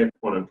entire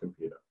quantum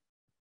computer.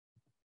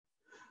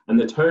 And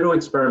the total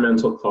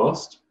experimental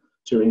cost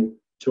to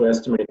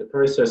estimate the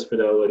process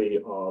fidelity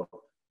of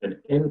an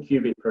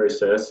n-qubit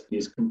process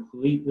is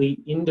completely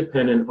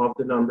independent of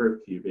the number of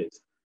qubits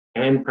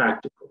and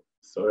practical.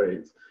 So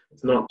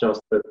it's not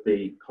just that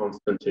the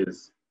constant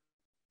is,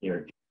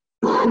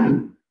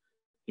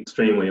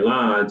 extremely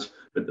large,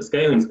 but the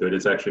scaling is good.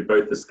 It's actually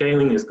both the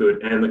scaling is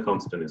good and the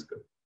constant is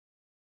good.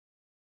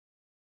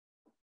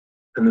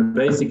 And the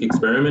basic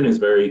experiment is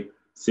very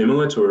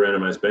similar to a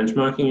randomized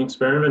benchmarking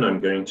experiment. Or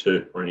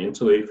an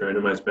interleaved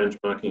randomized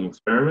benchmarking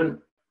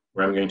experiment,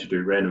 where I'm going to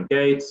do random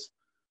gates,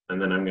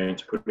 and then I'm going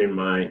to put in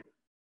my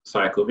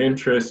cycle of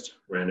interest,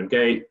 random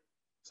gate,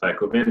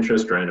 cycle of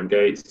interest, random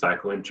gate,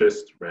 cycle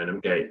interest, random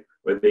gate,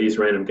 where these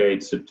random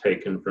gates are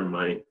taken from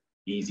my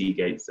easy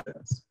gate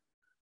sets.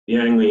 The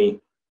only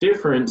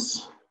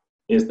difference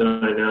is that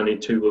I now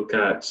need to look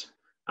at,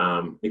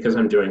 because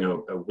I'm doing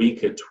a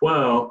weaker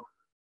twirl,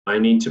 I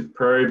need to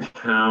probe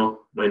how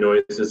my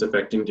noise is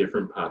affecting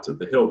different parts of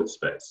the Hilbert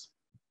space.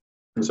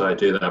 And so I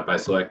do that by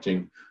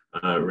selecting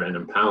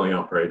random Pauli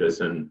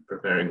operators and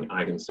preparing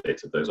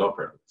eigenstates of those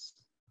operators.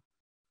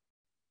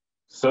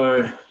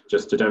 So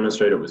just to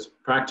demonstrate it was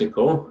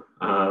practical,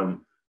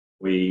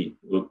 we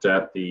looked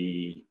at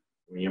we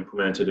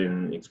implemented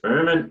an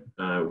experiment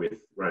with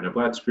Rainer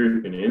Blatt's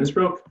group in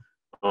Innsbruck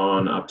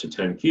on up to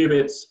 10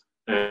 qubits.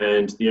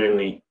 And the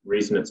only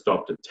reason it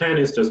stopped at 10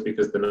 is just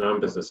because the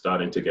numbers are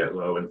starting to get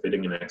low, and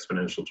fitting an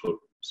exponential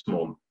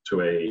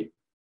to a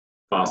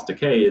fast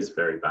decay is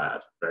very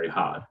bad, very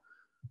hard.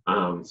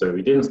 So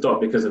we didn't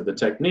stop because of the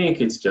technique,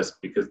 it's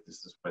just because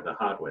this is where the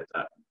hardware's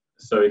at.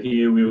 So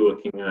here we were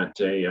looking at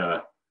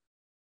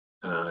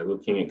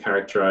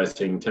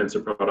characterizing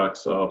tensor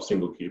products of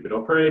single qubit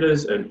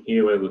operators, and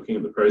here we're looking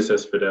at the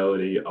process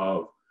fidelity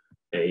of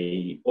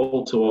a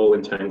all-to-all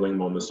entangling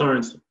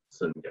Wallman-Sorensen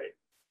gate.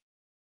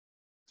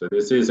 So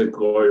this is a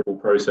global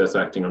process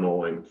acting on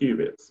all n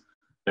qubits,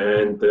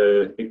 and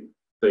the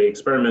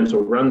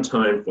experimental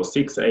runtime for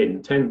 6, 8,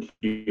 and 10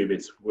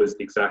 qubits was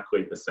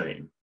exactly the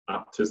same,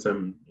 up to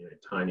some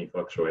tiny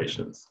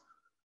fluctuations,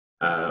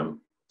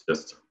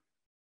 just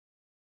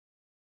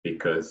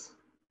because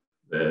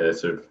there's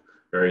sort of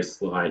very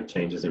slight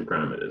changes in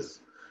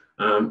parameters.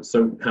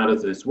 So how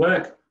does this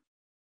work?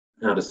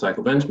 How does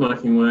cycle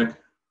benchmarking work?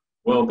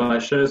 Well, by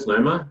Scher's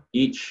lemma,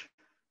 each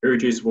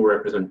irreducible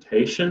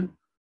representation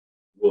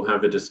will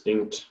have a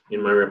distinct,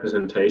 in my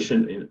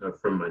representation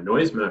from my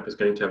noise map, is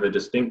going to have a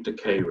distinct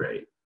decay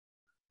rate.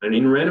 And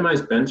in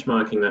randomized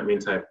benchmarking, that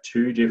means I have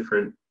two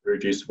different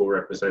irreducible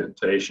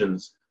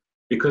representations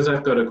because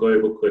I've got a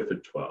global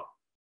Clifford 12.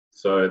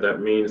 So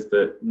that means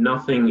that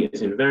nothing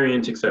is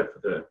invariant except for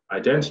the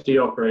identity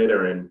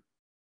operator and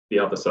the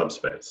other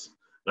subspace.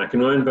 And I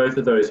can learn both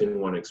of those in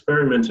one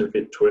experiment and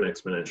fit to an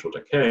exponential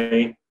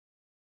decay,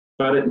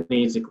 but it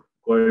needs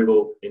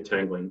global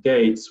entangling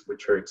gates,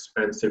 which are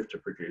expensive to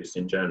produce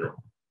in general.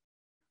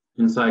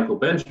 In cycle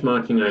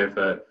benchmarking, I have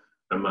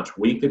a much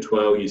weaker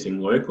 12 using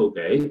local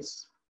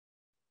gates.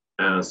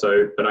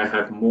 But I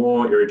have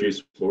more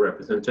irreducible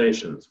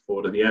representations,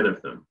 4 to the n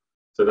of them.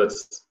 So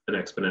that's an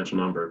exponential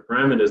number of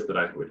parameters that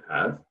I would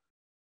have.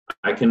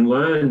 I can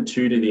learn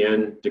 2 to the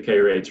n decay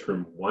rates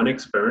from one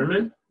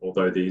experiment,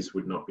 although these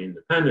would not be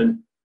independent.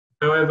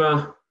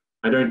 However,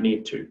 I don't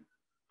need to.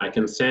 I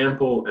can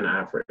sample an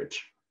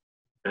average.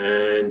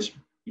 And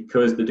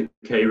because the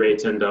decay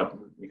rates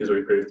because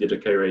we proved the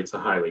decay rates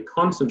are highly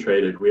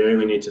concentrated, we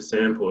only need to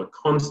sample a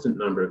constant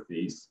number of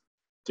these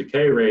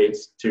decay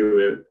rates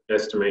to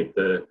estimate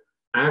the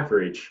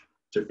average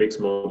to fix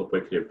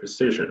multiplicative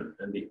precision.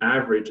 And the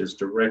average is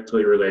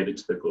directly related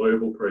to the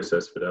global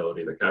process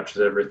fidelity that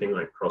captures everything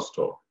like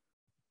crosstalk.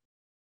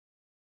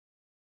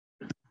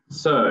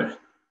 So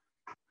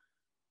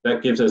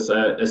that gives us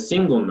a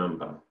single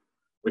number,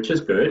 which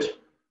is good.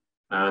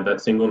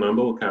 That single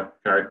number will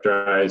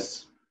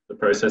characterize the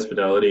process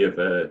fidelity of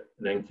an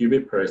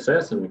n-qubit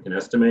process, and we can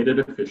estimate it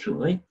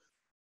efficiently.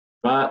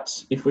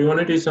 But if we want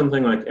to do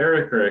something like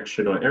error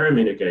correction or error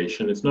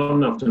mitigation, it's not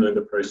enough to know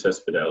the process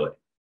fidelity.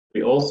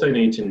 We also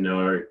need to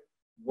know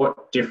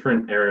what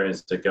different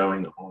errors are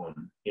going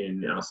on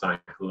in our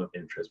cycle of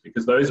interest,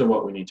 because those are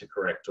what we need to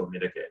correct or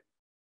mitigate.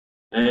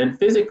 And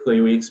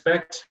physically, we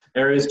expect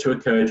errors to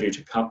occur due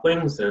to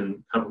couplings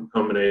and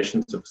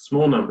combinations of a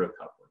small number of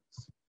couplings.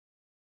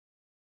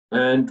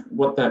 And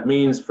what that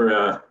means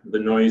for the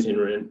noise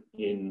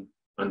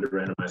under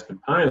randomized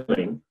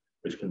compiling,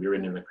 which can be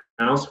written in the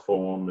Krauss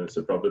form as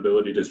a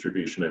probability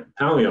distribution of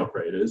Pauli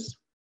operators,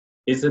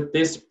 is that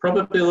this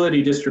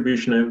probability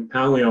distribution of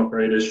Pauli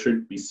operators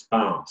should be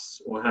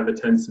sparse or have a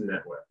tensor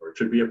network, or it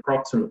should be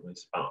approximately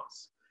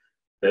sparse.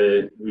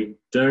 We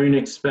don't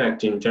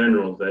expect in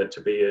general there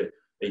to be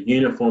a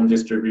uniform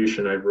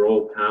distribution over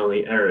all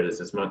Pauli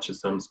errors, as much as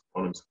some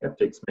quantum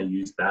skeptics may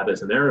use that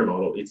as an error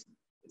model. It's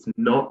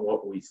not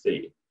what we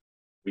see.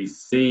 We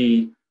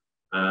see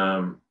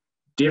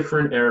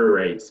different error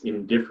rates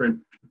in different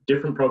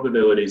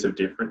probabilities of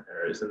different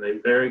errors, and they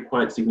vary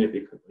quite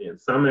significantly. And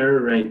some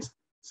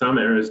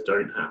errors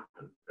don't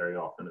happen very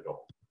often at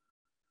all.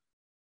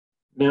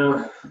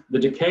 Now, the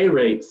decay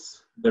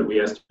rates that we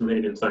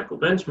estimate in cycle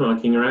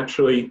benchmarking are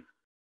actually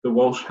the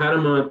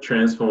Walsh-Hadamard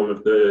transform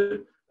of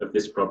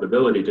this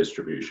probability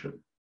distribution.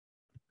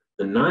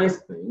 The nice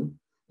thing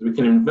is we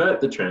can invert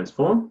the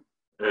transform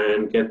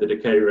and get the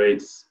decay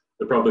rates,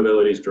 the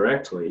probabilities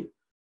directly.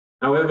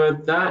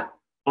 However, that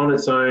on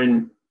its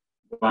own,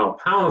 while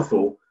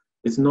powerful,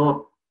 is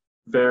not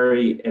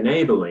very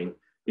enabling,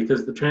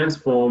 because the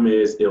transform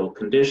is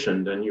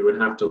ill-conditioned and you would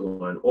have to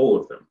learn all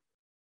of them.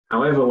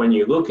 However, when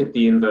you look at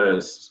the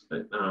inverse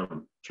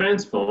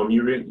transform,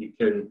 you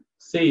can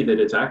see that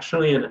it's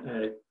actually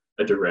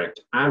a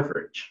direct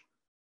average.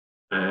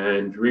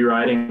 And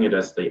rewriting it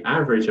as the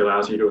average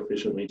allows you to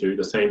efficiently do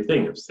the same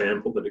thing of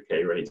sample the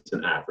decay rates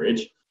and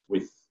average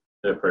with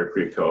the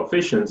appropriate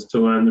coefficients to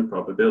learn the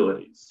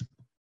probabilities.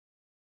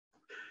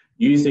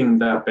 Using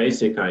that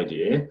basic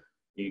idea,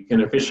 you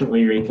can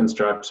efficiently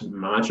reconstruct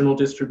marginal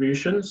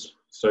distributions.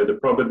 So the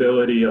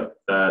probability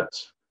that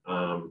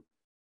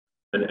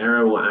an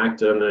error will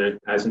act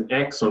as an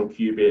X on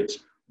qubit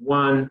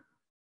 1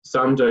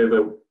 summed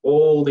over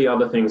all the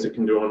other things it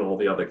can do on all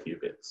the other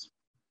qubits.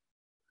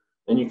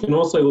 And you can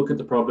also look at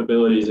the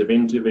probabilities of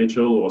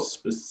individual or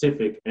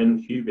specific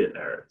n-qubit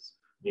errors.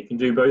 You can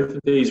do both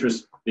of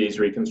these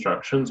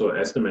reconstructions or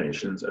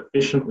estimations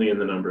efficiently in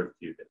the number of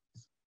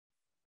qubits.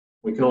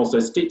 We can also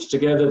stitch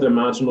together the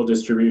marginal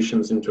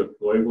distributions into a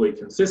globally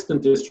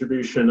consistent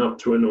distribution up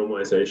to a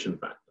normalization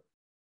factor.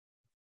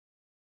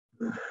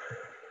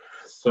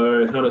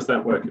 So how does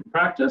that work in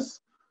practice?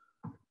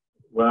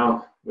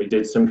 Well, we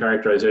did some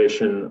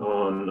characterization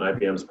on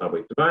IBM's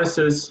public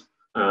devices.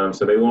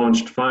 So they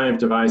launched 5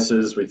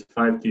 devices with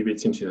 5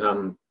 qubits in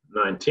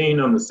 2019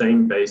 on the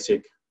same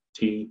basic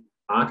T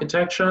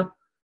architecture.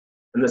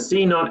 And the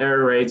C0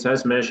 error rates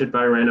as measured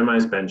by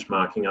randomized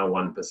benchmarking are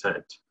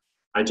 1%.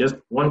 I just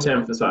want to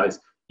emphasize,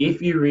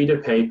 if you read a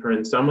paper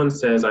and someone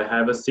says I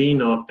have a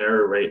C0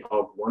 error rate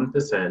of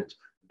 1%,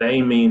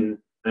 they mean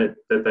that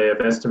they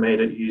have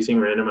estimated using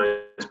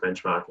randomized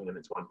benchmarking and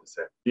it's 1%.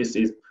 This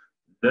is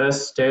the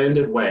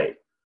standard way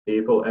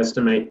people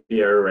estimate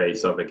the error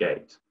rates of a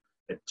gate.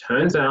 It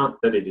turns out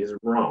that it is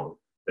wrong,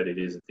 that it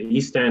is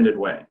the standard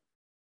way.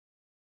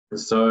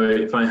 So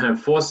if I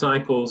have 4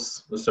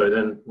 cycles, so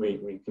then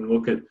we can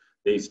look at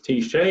these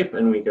T-shape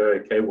and we go,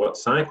 okay, what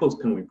cycles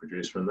can we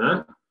produce from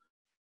that?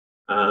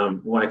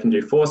 Well, I can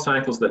do 4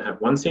 cycles that have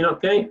 1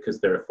 CNOT gate because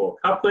there are 4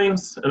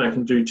 couplings, and I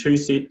can do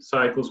 2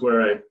 cycles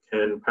where I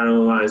can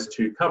parallelize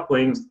 2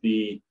 couplings,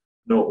 the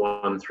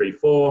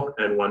 0.134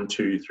 and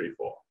 1.234.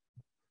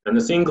 And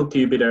the single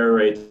qubit error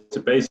rates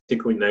are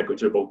basically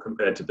negligible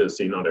compared to the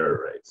C0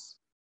 error rates.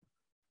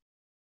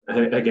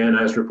 Again,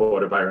 as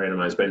reported by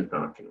randomized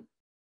benchmarking.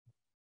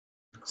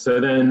 So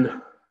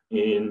then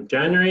in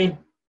January,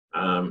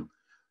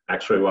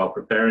 actually while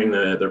preparing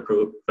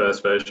the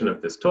first version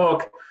of this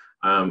talk,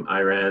 I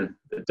ran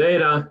the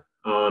data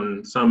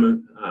on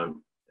some,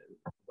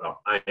 well,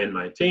 I and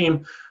my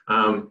team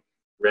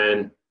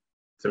ran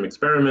some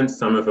experiments,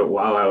 some of it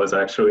while I was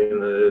actually in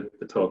the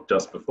talk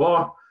just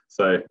before.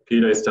 So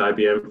kudos to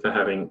IBM for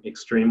having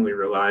extremely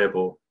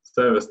reliable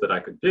service that I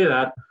could do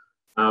that.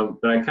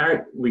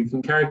 But we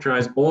can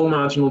characterize all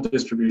marginal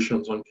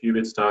distributions on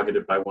qubits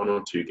targeted by 1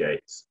 or 2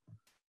 gates.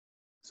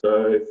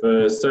 So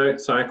for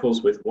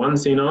cycles with 1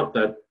 CNOT,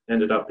 that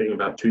ended up being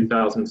about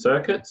 2,000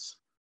 circuits.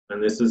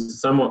 And this is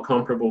somewhat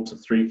comparable to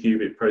 3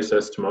 qubit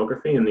process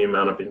tomography in the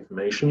amount of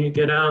information you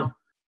get out.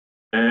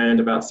 And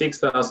about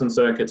 6,000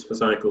 circuits for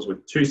cycles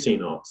with 2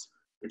 CNOTs,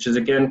 which is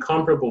again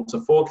comparable to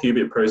 4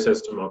 qubit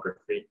process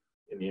tomography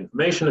in the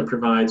information it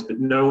provides, but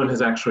no one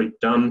has actually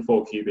done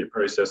 4 qubit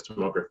process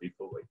tomography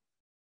fully.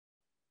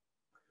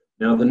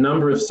 Now, the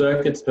number of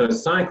circuits per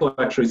cycle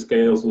actually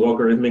scales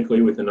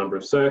logarithmically with the number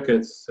of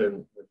circuits,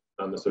 and we've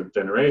done the sort of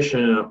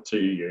generation up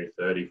to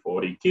 30,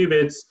 40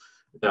 qubits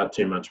without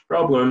too much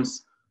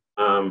problems.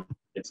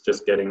 It's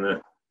just getting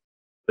the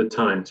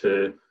time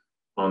to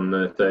on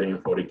the 30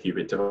 and 40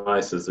 qubit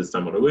devices is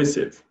somewhat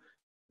elusive.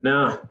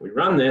 Now, we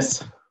run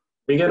this,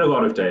 we get a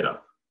lot of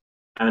data,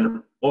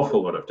 an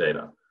awful lot of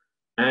data.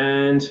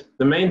 And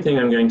the main thing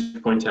I'm going to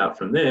point out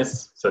from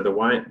this, so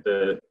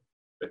the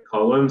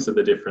columns are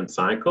the different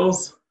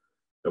cycles,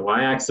 the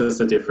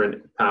y-axis are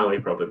different Pauli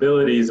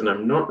probabilities, and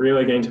I'm not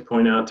really going to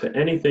point out to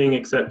anything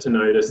except to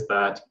notice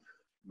that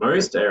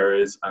most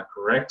errors are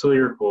correctly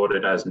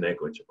reported as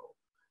negligible.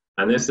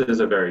 And this is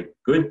a very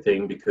good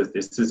thing because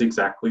this is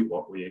exactly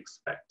what we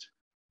expect.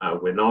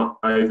 We're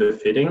not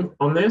overfitting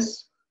on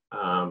this.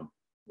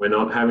 We're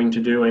not having to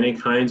do any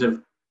kinds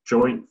of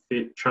joint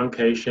fit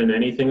truncation,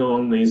 anything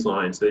along these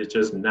lines. There's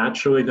just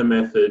naturally the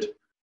method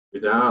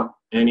without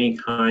any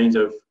kind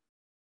of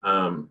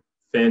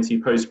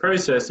fancy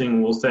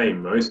post-processing will say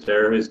most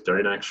errors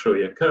don't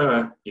actually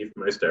occur if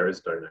most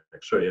errors don't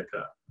actually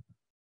occur.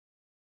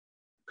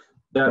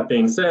 That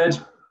being said,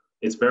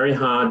 it's very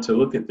hard to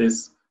look at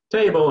this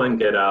table and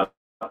get out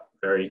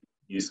very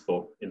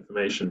useful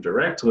information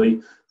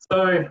directly.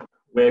 So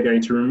we're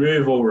going to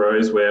remove all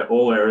rows where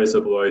all errors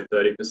are below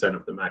 30%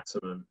 of the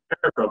maximum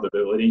error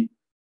probability,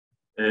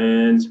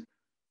 and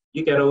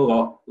you get a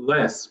lot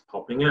less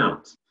popping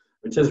out,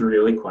 which is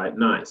really quite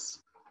nice.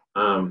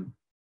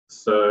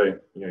 So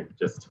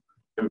just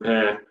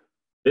compare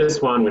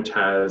this one, which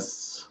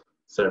has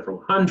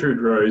several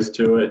hundred rows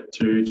to it,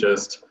 to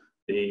just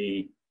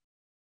the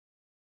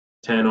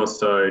 10 or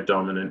so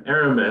dominant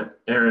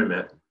error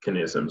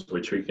mechanisms,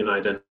 which we can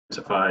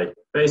identify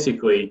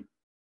basically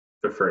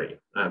for free,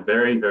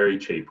 very, very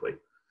cheaply.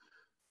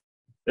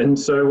 And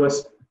so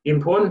what's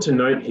important to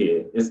note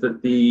here is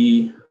that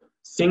the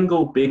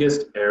single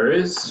biggest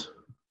errors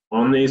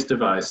on these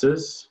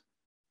devices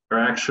are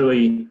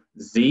actually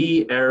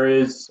Z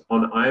errors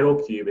on idle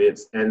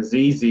qubits and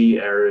ZZ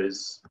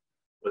errors,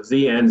 or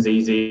Z and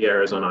ZZ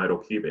errors on idle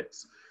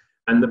qubits.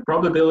 And the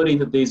probability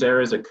that these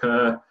errors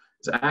occur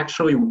is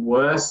actually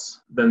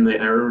worse than the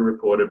error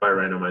reported by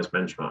randomized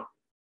benchmarking.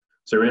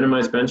 So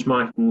randomized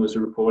benchmarking was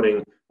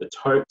reporting the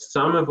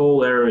sum of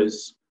all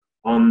errors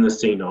on the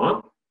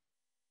C0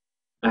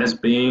 as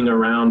being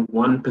around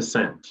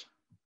 1%.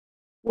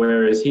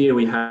 Whereas here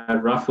we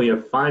have roughly a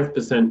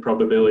 5%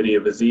 probability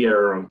of a Z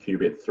error on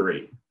qubit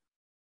 3.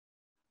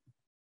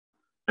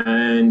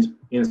 And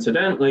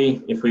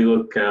incidentally, if we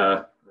look,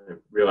 I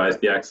realize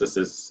the axis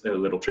is a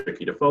little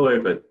tricky to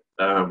follow, but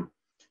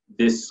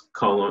this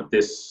column,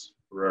 this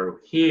row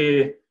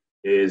here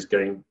is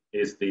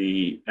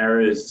the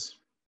errors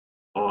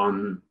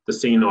on the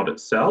C0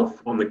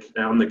 itself, on the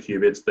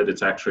qubits that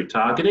it's actually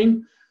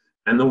targeting.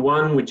 And the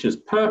one which is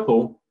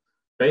purple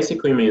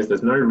basically means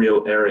there's no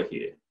real error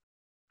here.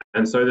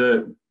 And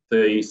so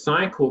the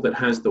cycle that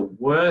has the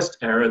worst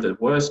error, the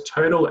worst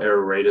total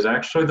error rate, is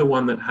actually the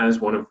one that has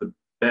one of the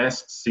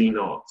best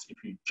C0s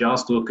if you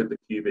just look at the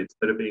qubits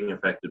that are being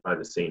affected by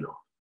the C0.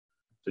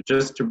 So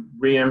just to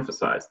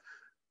re-emphasize,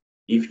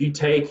 if you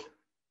take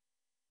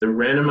the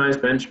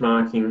randomized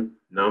benchmarking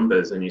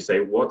numbers and you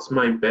say, what's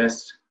my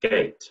best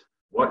gate?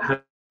 What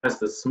has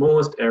the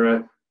smallest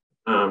error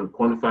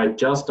quantified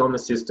just on the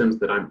systems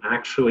that I'm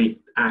actually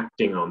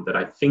acting on, that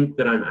I think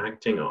that I'm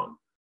acting on?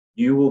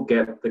 You will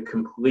get the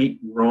complete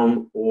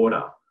wrong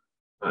order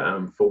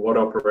for what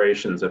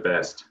operations are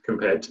best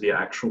compared to the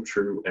actual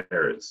true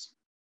errors.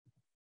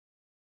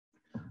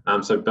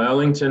 So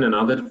Burlington and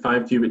other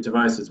 5-qubit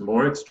devices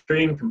more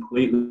extreme,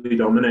 completely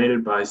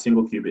dominated by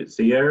single qubit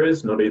Z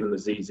errors, not even the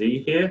ZZ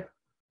here.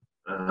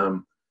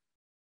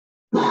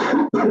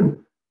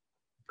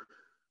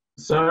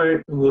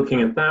 So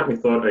looking at that, we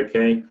thought,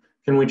 okay,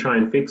 can we try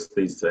and fix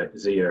these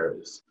Z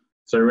errors?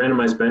 So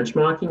randomized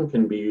benchmarking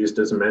can be used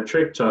as a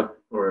metric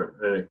or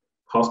a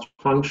cost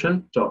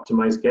function to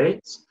optimize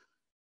gates.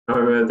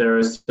 However, there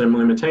are some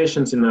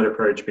limitations in that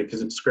approach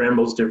because it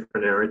scrambles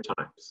different error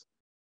types.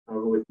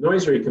 However, with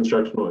noise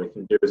reconstruction, what we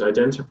can do is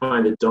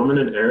identify the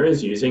dominant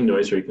errors using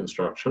noise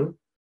reconstruction.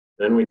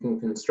 Then we can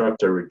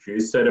construct a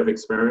reduced set of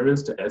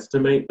experiments to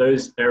estimate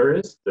those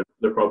errors,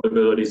 the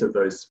probabilities of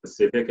those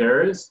specific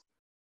errors.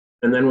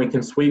 And then we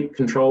can sweep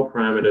control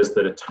parameters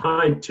that are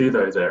tied to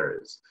those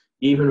errors,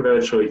 even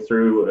virtually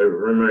through a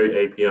remote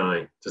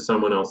API to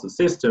someone else's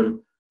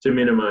system, to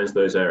minimize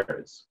those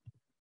errors.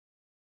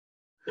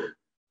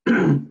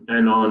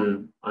 And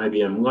on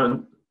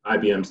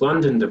IBM's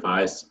London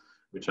device,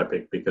 which I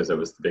picked because it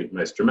was the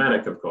most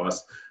dramatic, of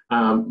course,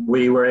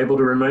 we were able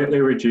to remotely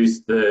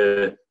reduce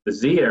the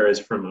Z errors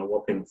from a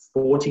whopping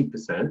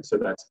 40%. So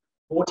that's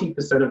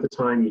 40% of the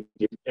time you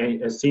did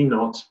a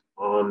C0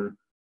 on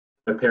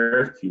a pair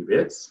of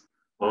qubits,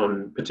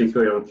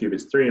 particularly on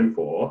qubits 3 and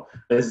 4,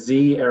 a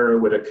Z error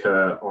would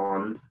occur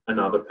on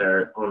another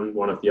pair, on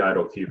one of the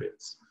idle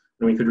qubits.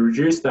 And we could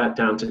reduce that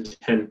down to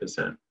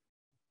 10%.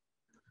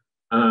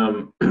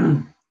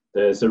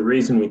 There's a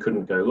reason we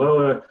couldn't go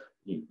lower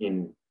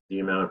in the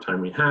amount of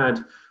time we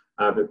had,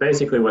 but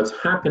basically what's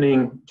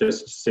happening,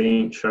 just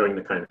showing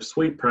the kind of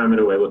sweep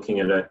parameter, we're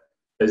looking at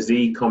a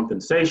Z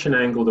compensation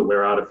angle that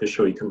we're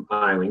artificially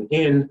compiling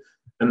in,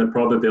 and the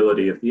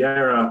probability of the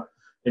error.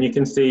 And you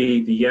can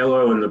see the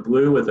yellow and the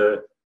blue are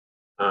the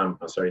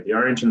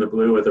orange and the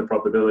blue are the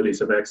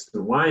probabilities of X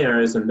and Y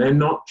errors, and they're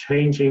not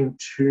changing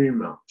too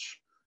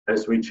much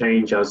as we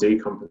change our Z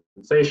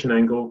compensation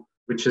angle,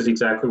 which is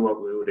exactly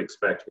what we would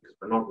expect because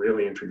we're not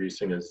really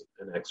introducing an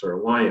X or a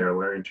Y error,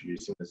 we're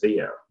introducing a Z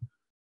error.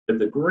 But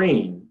the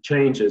green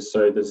changes,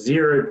 so the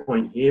 0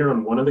 point here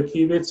on one of the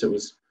qubits, it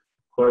was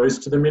close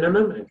to the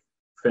minimum and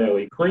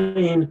fairly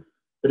clean.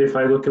 But if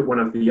I look at one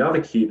of the other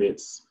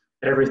qubits,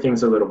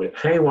 everything's a little bit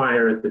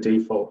haywire at the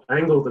default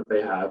angle that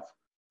they have,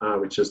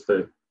 which is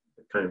the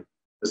kind of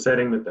the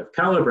setting that they've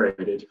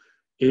calibrated,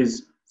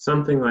 is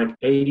something like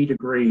 80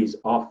 degrees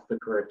off the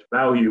correct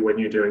value when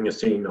you're doing a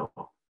C0.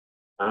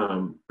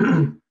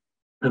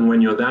 And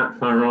when you're that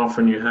far off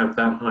and you have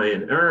that high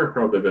an error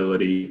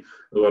probability,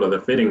 a lot of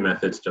the fitting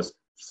methods just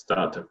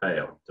start to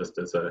fail. Just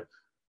as a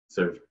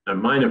sort of a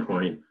minor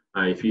point,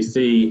 if you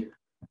see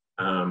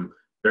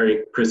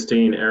very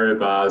pristine error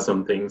bars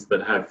on things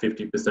that have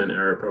 50%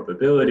 error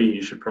probability,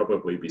 you should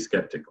probably be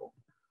skeptical.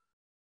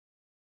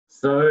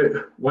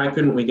 So why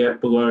couldn't we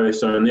get below?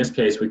 So in this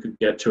case, we could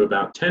get to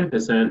about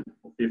 10%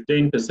 or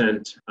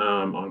 15%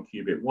 on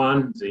qubit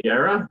 1, Z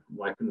error.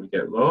 Why couldn't we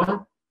get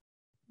lower?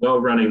 Well,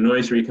 running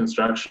noise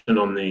reconstruction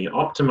on the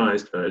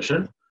optimized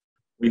version,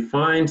 we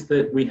find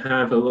that we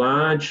have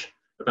about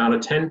a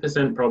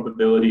 10%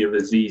 probability of a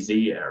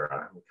ZZ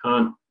error. We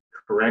can't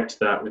correct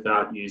that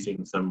without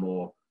using some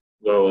more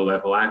lower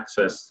level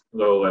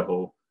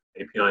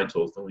API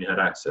tools than we had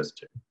access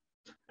to.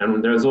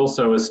 And there's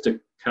also a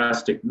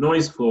stochastic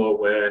noise floor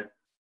where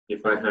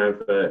if I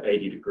have an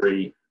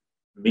 80-degree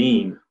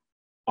mean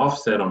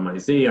offset on my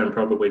Z, I'm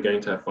probably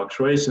going to have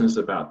fluctuations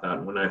about that.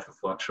 And when I have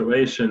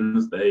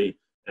fluctuations, they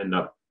end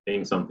up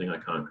being something I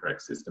can't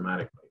correct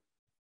systematically.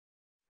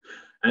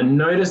 And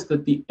notice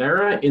that the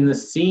error in the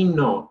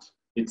C0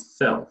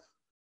 itself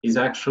is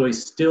actually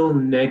still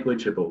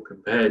negligible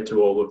compared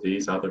to all of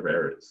these other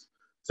errors.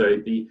 So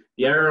the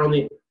error on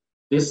the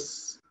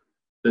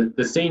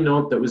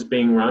C0 that was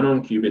being run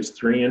on qubits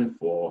 3 and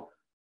 4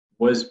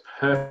 was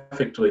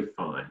perfectly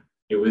fine.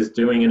 It was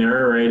doing an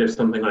error rate of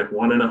something like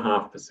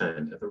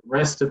 1.5%. The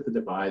rest of the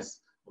device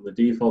on the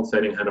default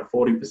setting had a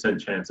 40%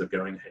 chance of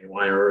going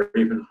haywire or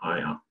even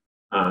higher.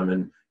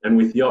 And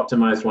with the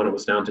optimized one, it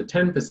was down to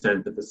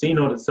 10%, but the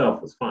CNOT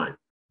itself was fine.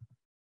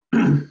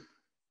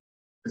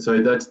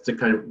 So that's to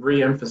kind of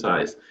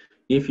re-emphasize,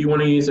 if you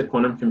want to use a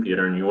quantum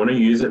computer and you want to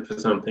use it for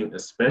something,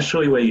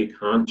 especially where you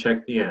can't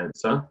check the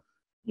answer,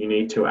 you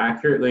need to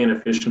accurately and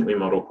efficiently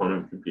model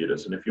quantum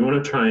computers. And if you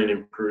want to try and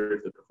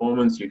improve the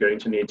performance, you're going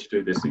to need to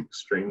do this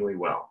extremely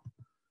well.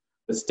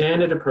 The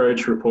standard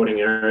approach reporting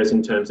errors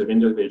in terms of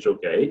individual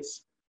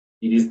gates,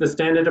 it is the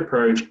standard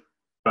approach,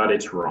 but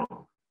it's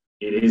wrong.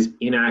 It is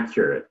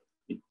inaccurate.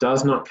 It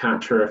does not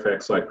capture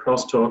effects like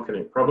crosstalk, and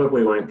it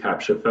probably won't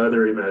capture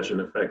further immersion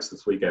effects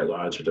as we get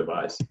larger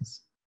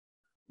devices.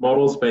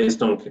 Models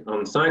based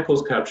on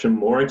cycles capture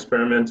more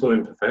experimental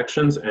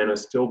imperfections and are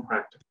still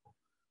practical.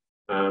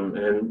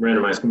 And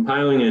randomized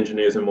compiling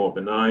engineers are more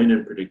benign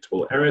and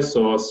predictable error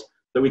source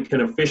that we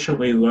can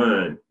efficiently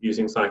learn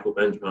using cycle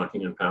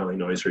benchmarking and Pauli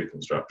noise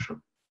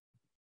reconstruction.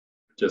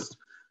 Just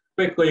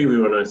quickly,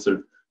 we want to sort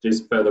of do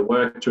further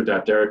work to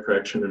adapt error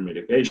correction and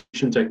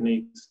mitigation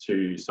techniques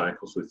to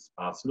cycles with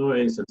sparse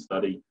noise and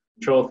study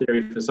control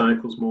theory for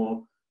cycles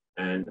more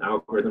and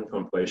algorithm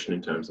compilation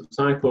in terms of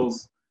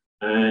cycles.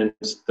 And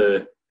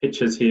the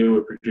pictures here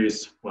were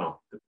produced,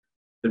 well,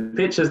 the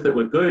pictures that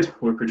were good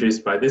were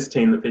produced by this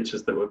team. The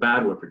pictures that were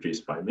bad were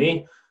produced by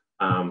me.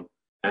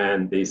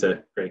 And these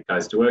are great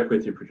guys to work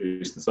with who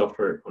produced the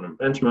software quantum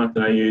benchmark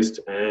that I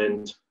used.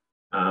 And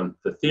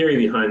the theory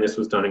behind this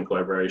was done in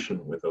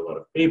collaboration with a lot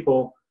of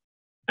people.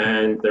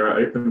 And there are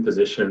open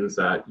positions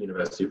at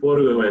University of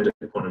Waterloo and at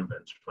quantum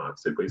benchmark.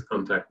 So please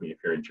contact me if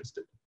you're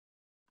interested.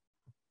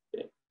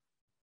 Yeah.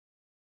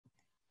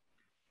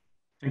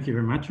 Thank you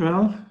very much,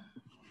 Val.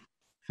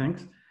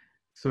 Thanks.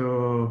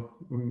 So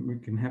we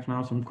can have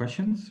now some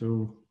questions.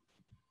 So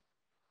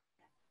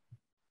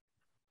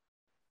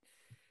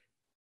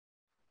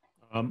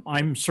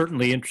I'm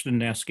certainly interested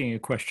in asking a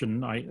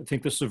question. I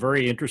think this is a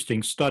very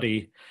interesting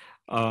study.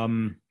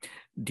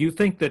 Do you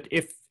think that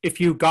if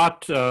you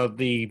got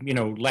the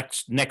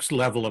next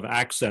level of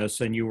access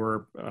and you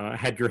were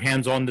had your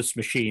hands on this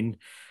machine,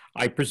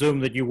 I presume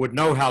that you would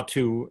know how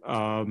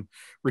to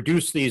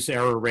reduce these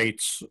error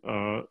rates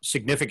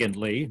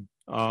significantly.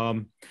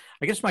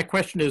 I guess my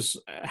question is,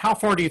 how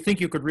far do you think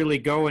you could really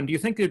go? And do you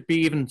think there'd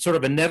be even sort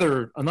of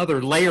another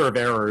layer of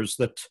errors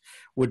that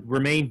would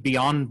remain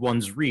beyond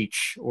one's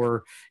reach?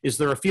 Or is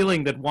there a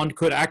feeling that one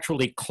could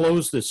actually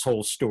close this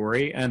whole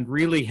story and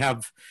really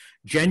have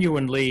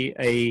genuinely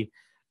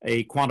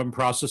a quantum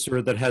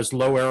processor that has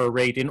low error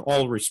rate in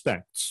all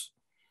respects?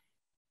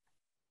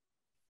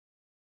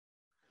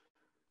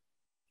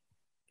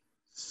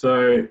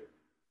 So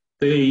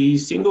the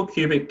single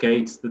qubit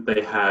gates that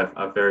they have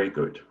are very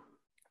good.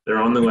 They're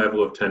on the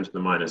level of 10 to the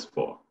minus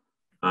 4.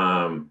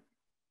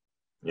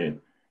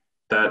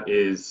 That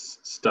is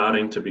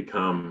starting to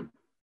become,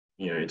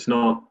 it's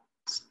not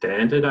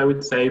standard, I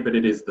would say, but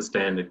it is the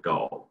standard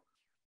goal.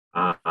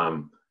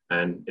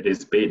 And it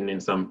is beaten in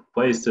some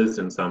places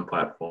and some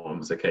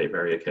platforms, okay,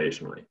 very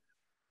occasionally.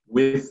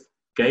 With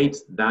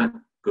gates that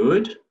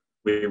good,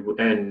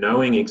 and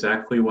knowing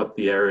exactly what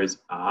the errors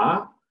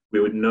are, we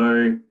would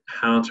know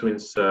how to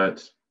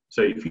insert.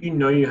 So if you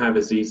know you have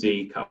a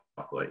ZZ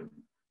coupling,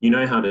 you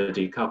know how to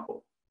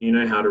decouple, you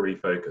know how to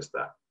refocus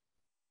that,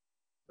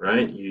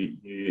 right?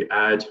 You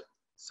add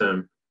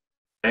some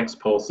X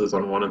pulses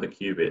on one of the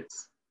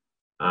qubits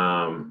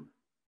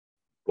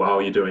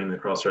while you're doing the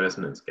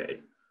cross-resonance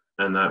gate,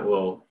 and that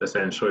will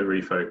essentially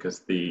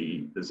refocus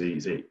the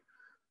ZZ.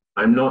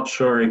 I'm not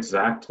sure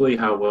exactly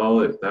how well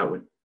that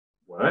would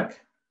work,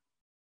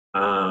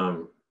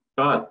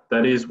 but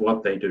that is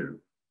what they do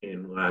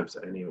in labs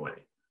anyway,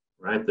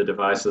 right? The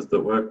devices that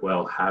work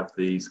well have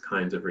these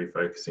kinds of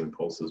refocusing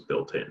pulses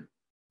built in.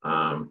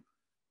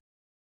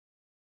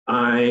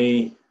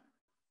 I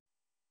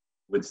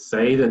would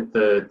say that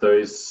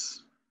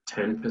those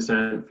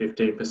 10%,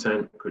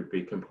 15% could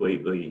be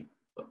completely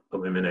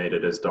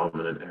eliminated as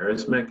dominant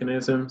errors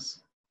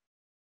mechanisms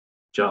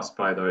just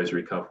by those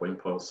recoupling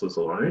pulses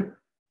alone.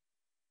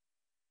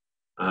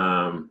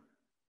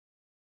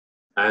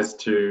 As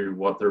to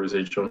what the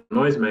residual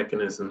noise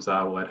mechanisms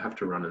are, well, I'd have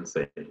to run and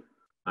see.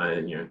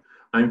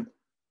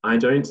 I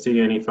don't see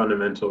any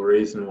fundamental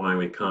reason why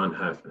we can't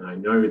have, and I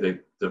know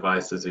that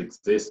devices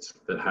exist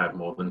that have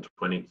more than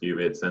 20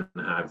 qubits and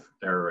have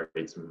error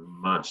rates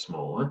much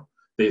smaller.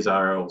 These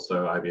are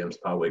also IBM's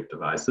public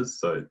devices,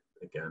 so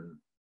again,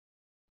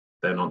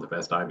 they're not the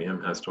best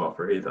IBM has to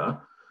offer either.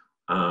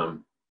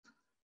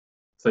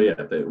 So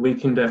yeah, we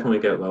can definitely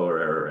get lower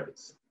error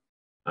rates.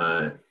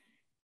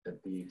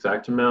 At the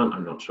exact amount,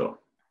 I'm not sure.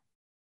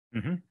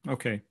 Mm-hmm.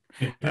 Okay.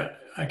 Yeah,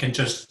 I can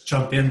just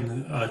jump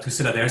in to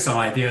say that there are some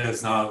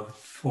ideas now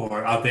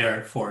out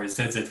there for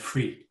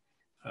ZZ-free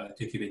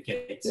 2-qubit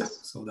gates. Yes.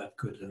 So that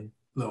could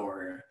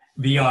lower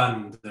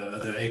beyond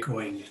the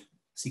echoing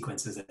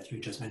sequences that you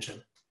just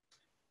mentioned.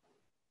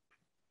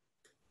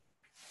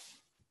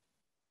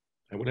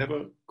 I would have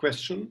a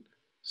question.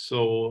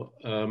 So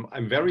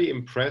I'm very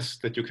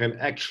impressed that you can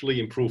actually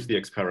improve the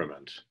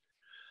experiment.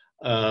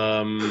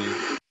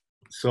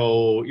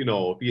 So, you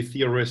know, we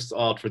theorists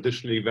are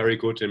traditionally very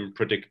good in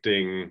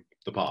predicting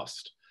the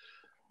past.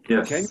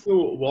 Yes. Can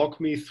you walk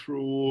me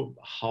through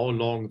how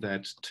long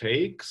that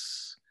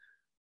takes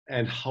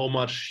and how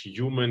much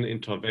human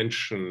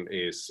intervention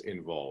is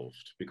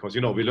involved? Because, you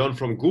know, we learned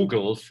from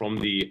Google, from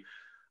the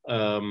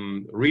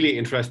really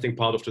interesting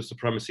part of the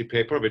supremacy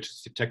paper, which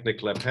is the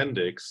technical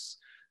appendix,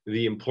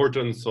 the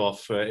importance of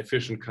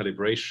efficient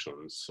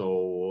calibration.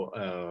 So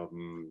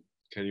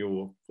can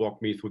you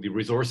walk me through the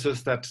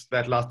resources that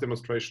that last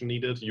demonstration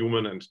needed,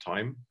 human and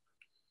time?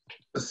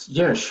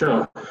 Yeah,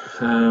 sure.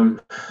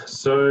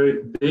 So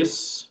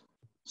this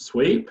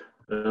sweep,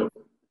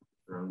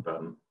 wrong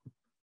button.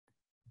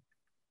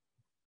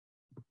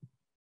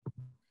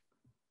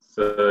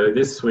 So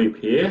this sweep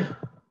here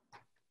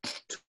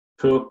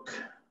took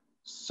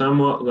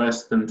somewhat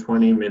less than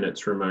 20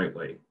 minutes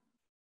remotely.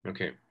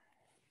 Okay.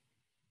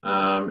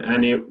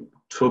 And it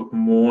took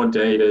more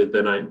data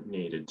than I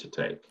needed to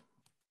take.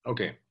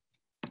 Okay.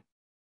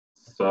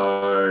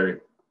 So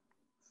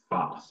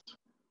fast.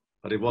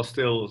 But it was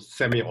still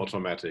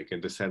semi-automatic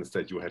in the sense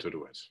that you had to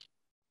do it.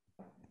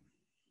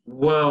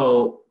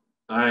 Well,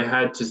 I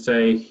had to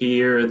say,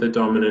 here are the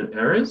dominant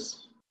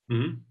errors.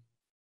 Mm-hmm.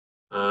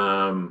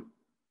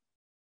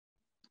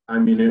 I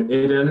mean,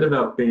 it ended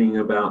up being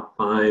about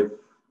I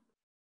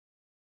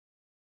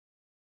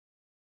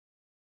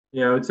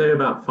would say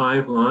about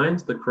 5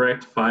 lines, the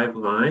correct 5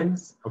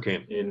 lines.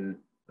 Okay.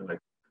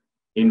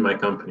 In my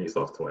company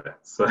software.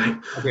 So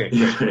okay,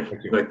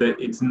 like that,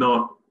 it's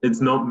not,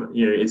 it's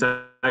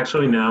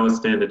actually now a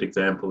standard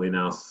example in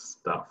our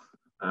stuff.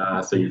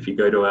 So if you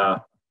go to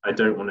our, I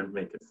don't want to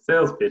make a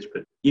sales pitch,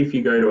 but if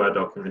you go to our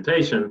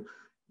documentation,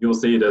 you'll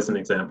see it as an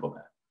example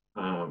there.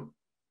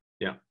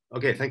 Yeah.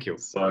 Okay. Thank you.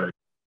 So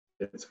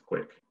it's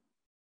quick.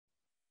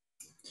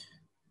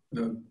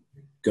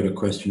 Got a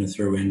question to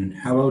throw in.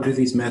 How well do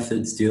these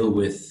methods deal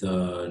with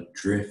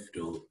drift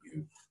or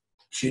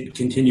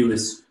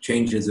continuous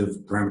changes of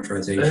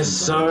parameterization?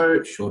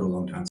 So short or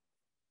long time?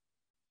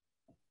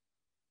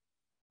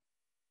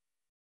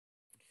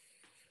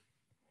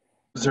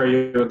 Sorry,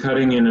 you were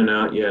cutting in and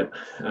out yet,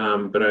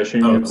 but I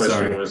assume your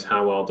question was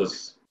how well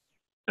does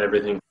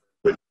everything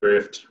with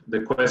drift?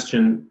 The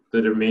question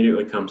that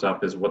immediately comes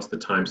up is what's the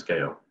time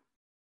scale?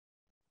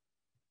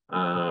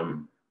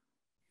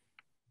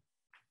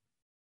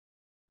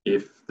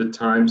 If the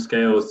time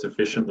scale is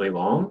sufficiently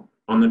long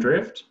on the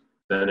drift,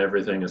 then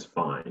everything is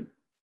fine.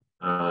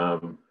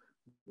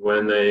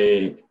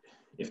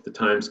 If the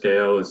time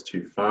scale is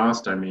too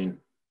fast, I mean,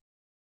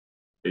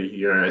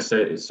 I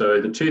said,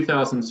 so the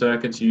 2000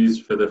 circuits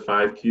used for the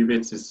 5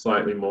 qubits is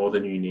slightly more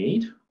than you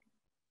need,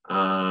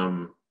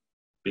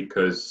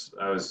 because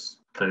I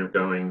was kind of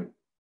going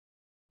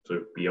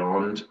sort of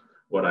beyond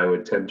what I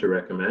would tend to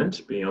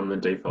recommend, beyond the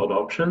default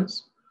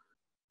options.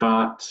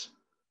 But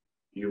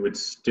you would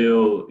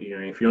still,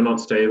 if you're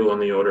not stable on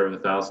the order of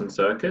 1,000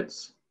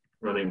 circuits,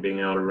 being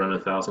able to run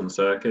 1,000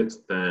 circuits,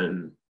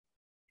 then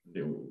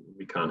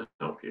we can't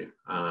help you.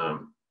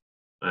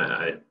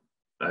 I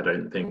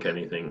don't think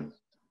anything.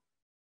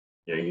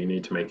 You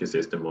need to make your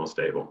system more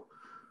stable.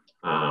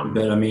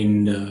 But I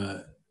mean,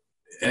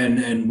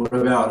 and what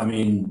about, I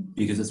mean,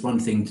 because it's one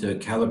thing to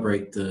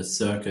calibrate the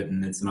circuit,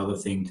 and it's another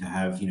thing to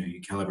have,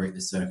 you calibrate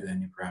the circuit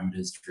and your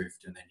parameters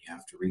drift, and then you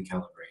have to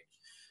recalibrate.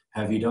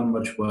 Have you done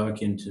much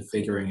work into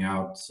figuring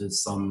out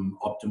some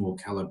optimal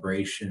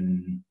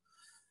calibration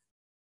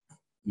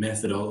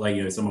method,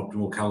 or some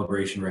optimal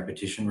calibration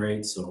repetition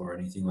rates or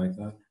anything like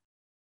that?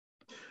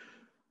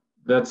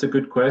 That's a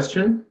good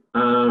question.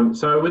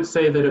 So I would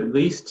say that at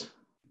least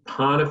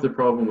part of the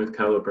problem with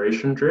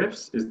calibration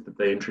drifts is that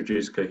they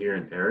introduce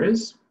coherent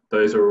errors.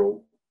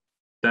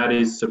 That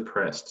is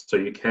suppressed, so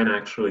you can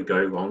actually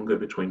go longer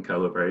between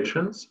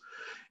calibrations.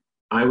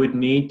 I would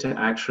need to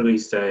actually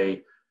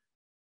say,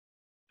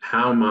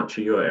 how much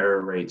are your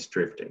error rates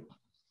drifting?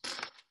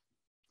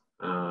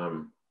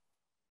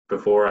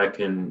 Before I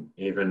can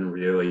even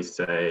really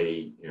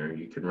say,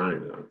 you can run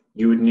it.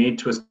 You would need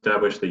to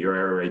establish that your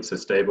error rates are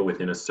stable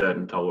within a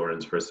certain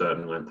tolerance for a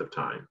certain length of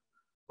time,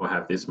 or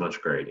have this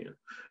much gradient.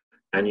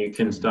 And you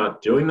can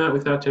start doing that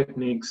with our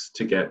techniques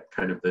to get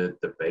kind of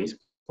the base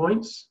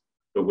points,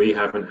 but we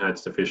haven't had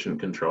sufficient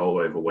control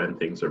over when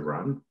things are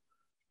run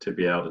to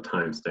be able to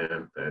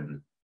timestamp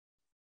and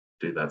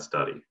do that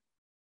study.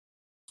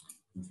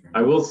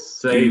 I will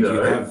say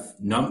though,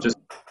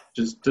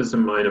 just as a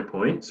minor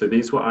point, so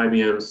these were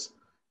IBM's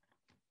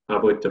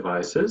public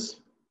devices,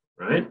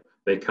 right?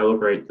 They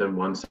calibrate them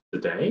once a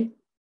day,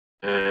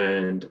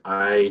 and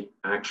I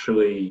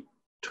actually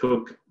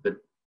took the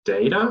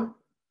data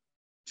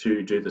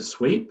to do the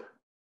sweep,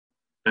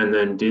 and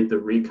then did the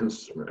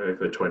reconstruction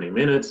over 20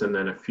 minutes, and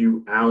then a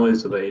few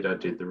hours later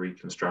did the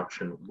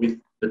reconstruction with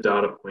the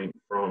data point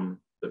from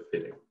the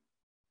fitting.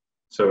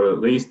 So at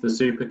least the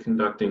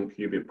superconducting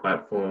qubit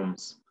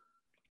platforms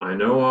I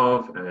know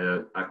of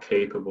are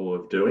capable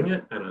of doing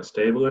it and are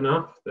stable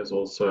enough. There's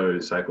also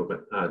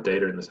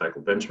data in the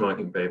cycle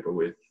benchmarking paper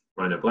with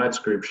Rainer Blatt's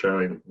group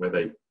showing where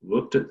they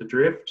looked at the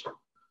drift,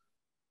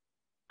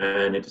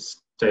 and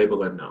it's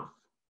stable enough.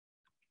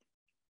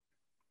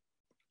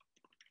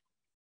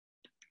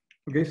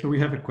 Okay, so we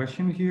have a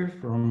question here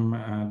from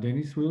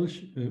Dennis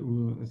Wilsh,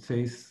 who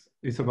says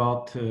it's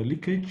about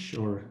leakage,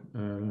 or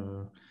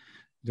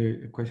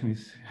the question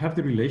is, have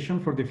the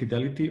relation for the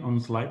fidelity on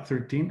slide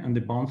 13 and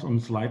the bounds on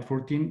slide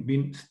 14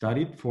 been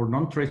studied for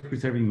non-trace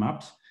preserving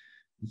maps?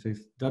 It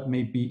says that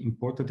may be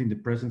important in the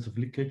presence of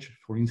leakage,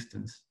 for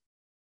instance.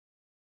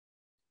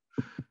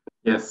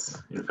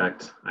 Yes, in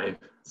fact, I've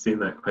seen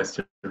that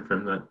question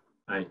from that.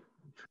 I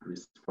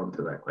respond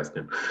to that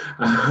question.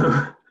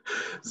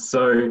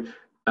 So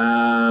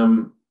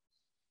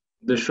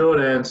the short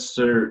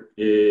answer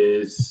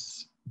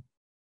is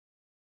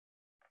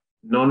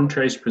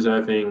non-trace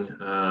preserving,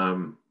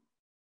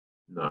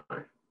 no.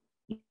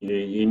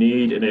 You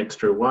need an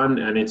extra one,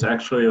 and it's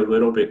actually a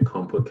little bit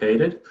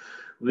complicated.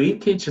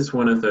 Leakage is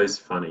one of those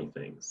funny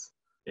things.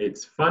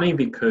 It's funny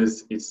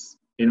because it's,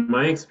 in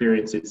my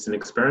experience, it's an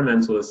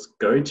experimentalist's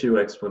go-to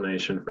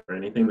explanation for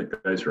anything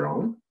that goes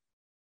wrong.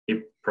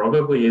 It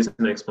probably is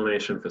an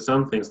explanation for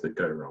some things that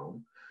go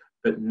wrong,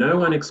 but no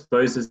one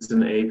exposes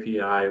an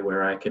API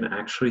where I can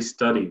actually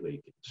study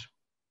leakage.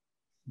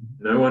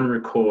 No one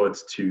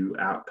records two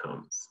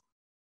outcomes.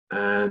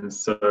 And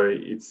so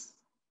it's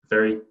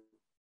very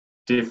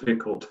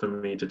difficult for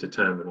me to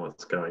determine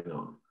what's going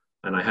on.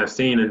 And I have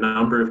seen a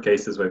number of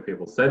cases where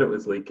people said it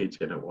was leakage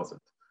and it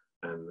wasn't.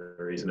 And the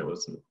reason it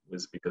wasn't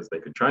was because they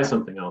could try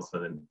something else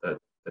and that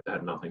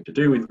had nothing to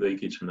do with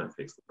leakage, and that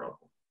fixed the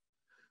problem.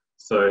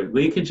 So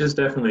leakage is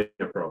definitely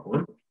a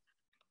problem.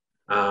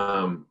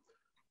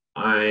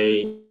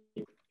 I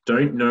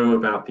don't know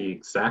about the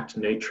exact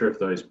nature of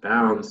those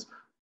bounds,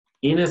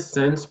 in a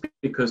sense,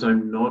 because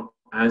I'm not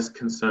as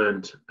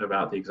concerned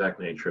about the exact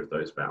nature of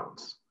those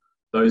bounds.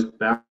 Those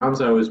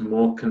bounds I was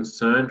more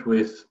concerned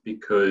with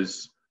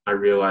because I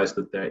realized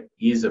that there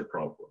is a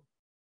problem.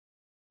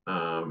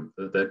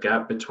 The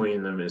gap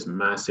between them is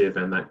massive,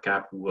 and that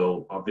gap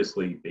will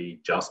obviously be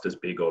just as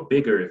big or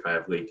bigger if I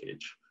have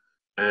leakage.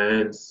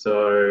 And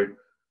so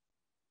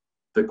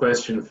the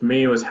question for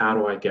me was, how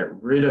do I get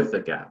rid of the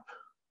gap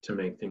to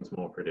make things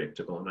more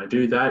predictable? And I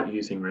do that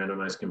using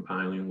randomized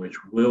compiling, which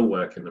will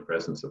work in the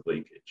presence of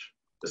leakage.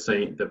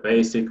 The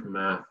basic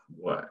math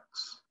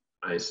works.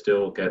 I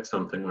still get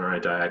something where I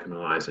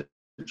diagonalize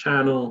a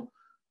channel,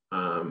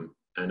 and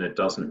it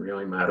doesn't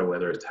really matter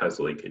whether it has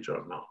leakage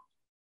or not.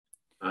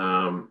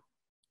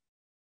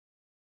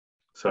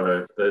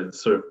 So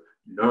there's sort of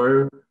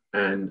no,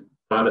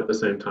 but at the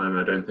same time,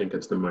 I don't think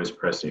it's the most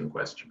pressing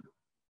question.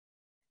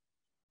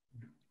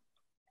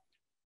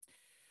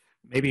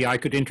 Maybe I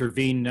could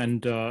intervene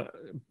and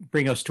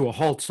bring us to a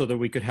halt so that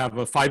we could have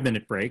a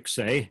 5-minute break,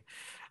 say.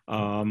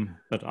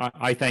 But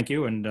I thank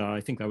you, and I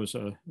think that was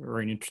a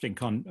very interesting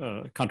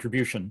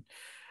contribution.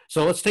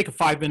 So let's take a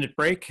 5-minute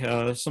break.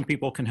 Some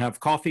people can have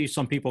coffee,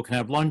 some people can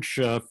have lunch.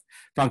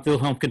 Frank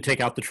Wilhelm can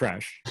take out the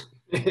trash.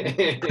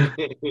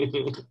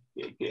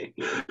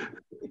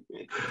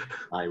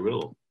 I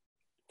will.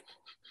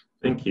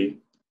 Thank you.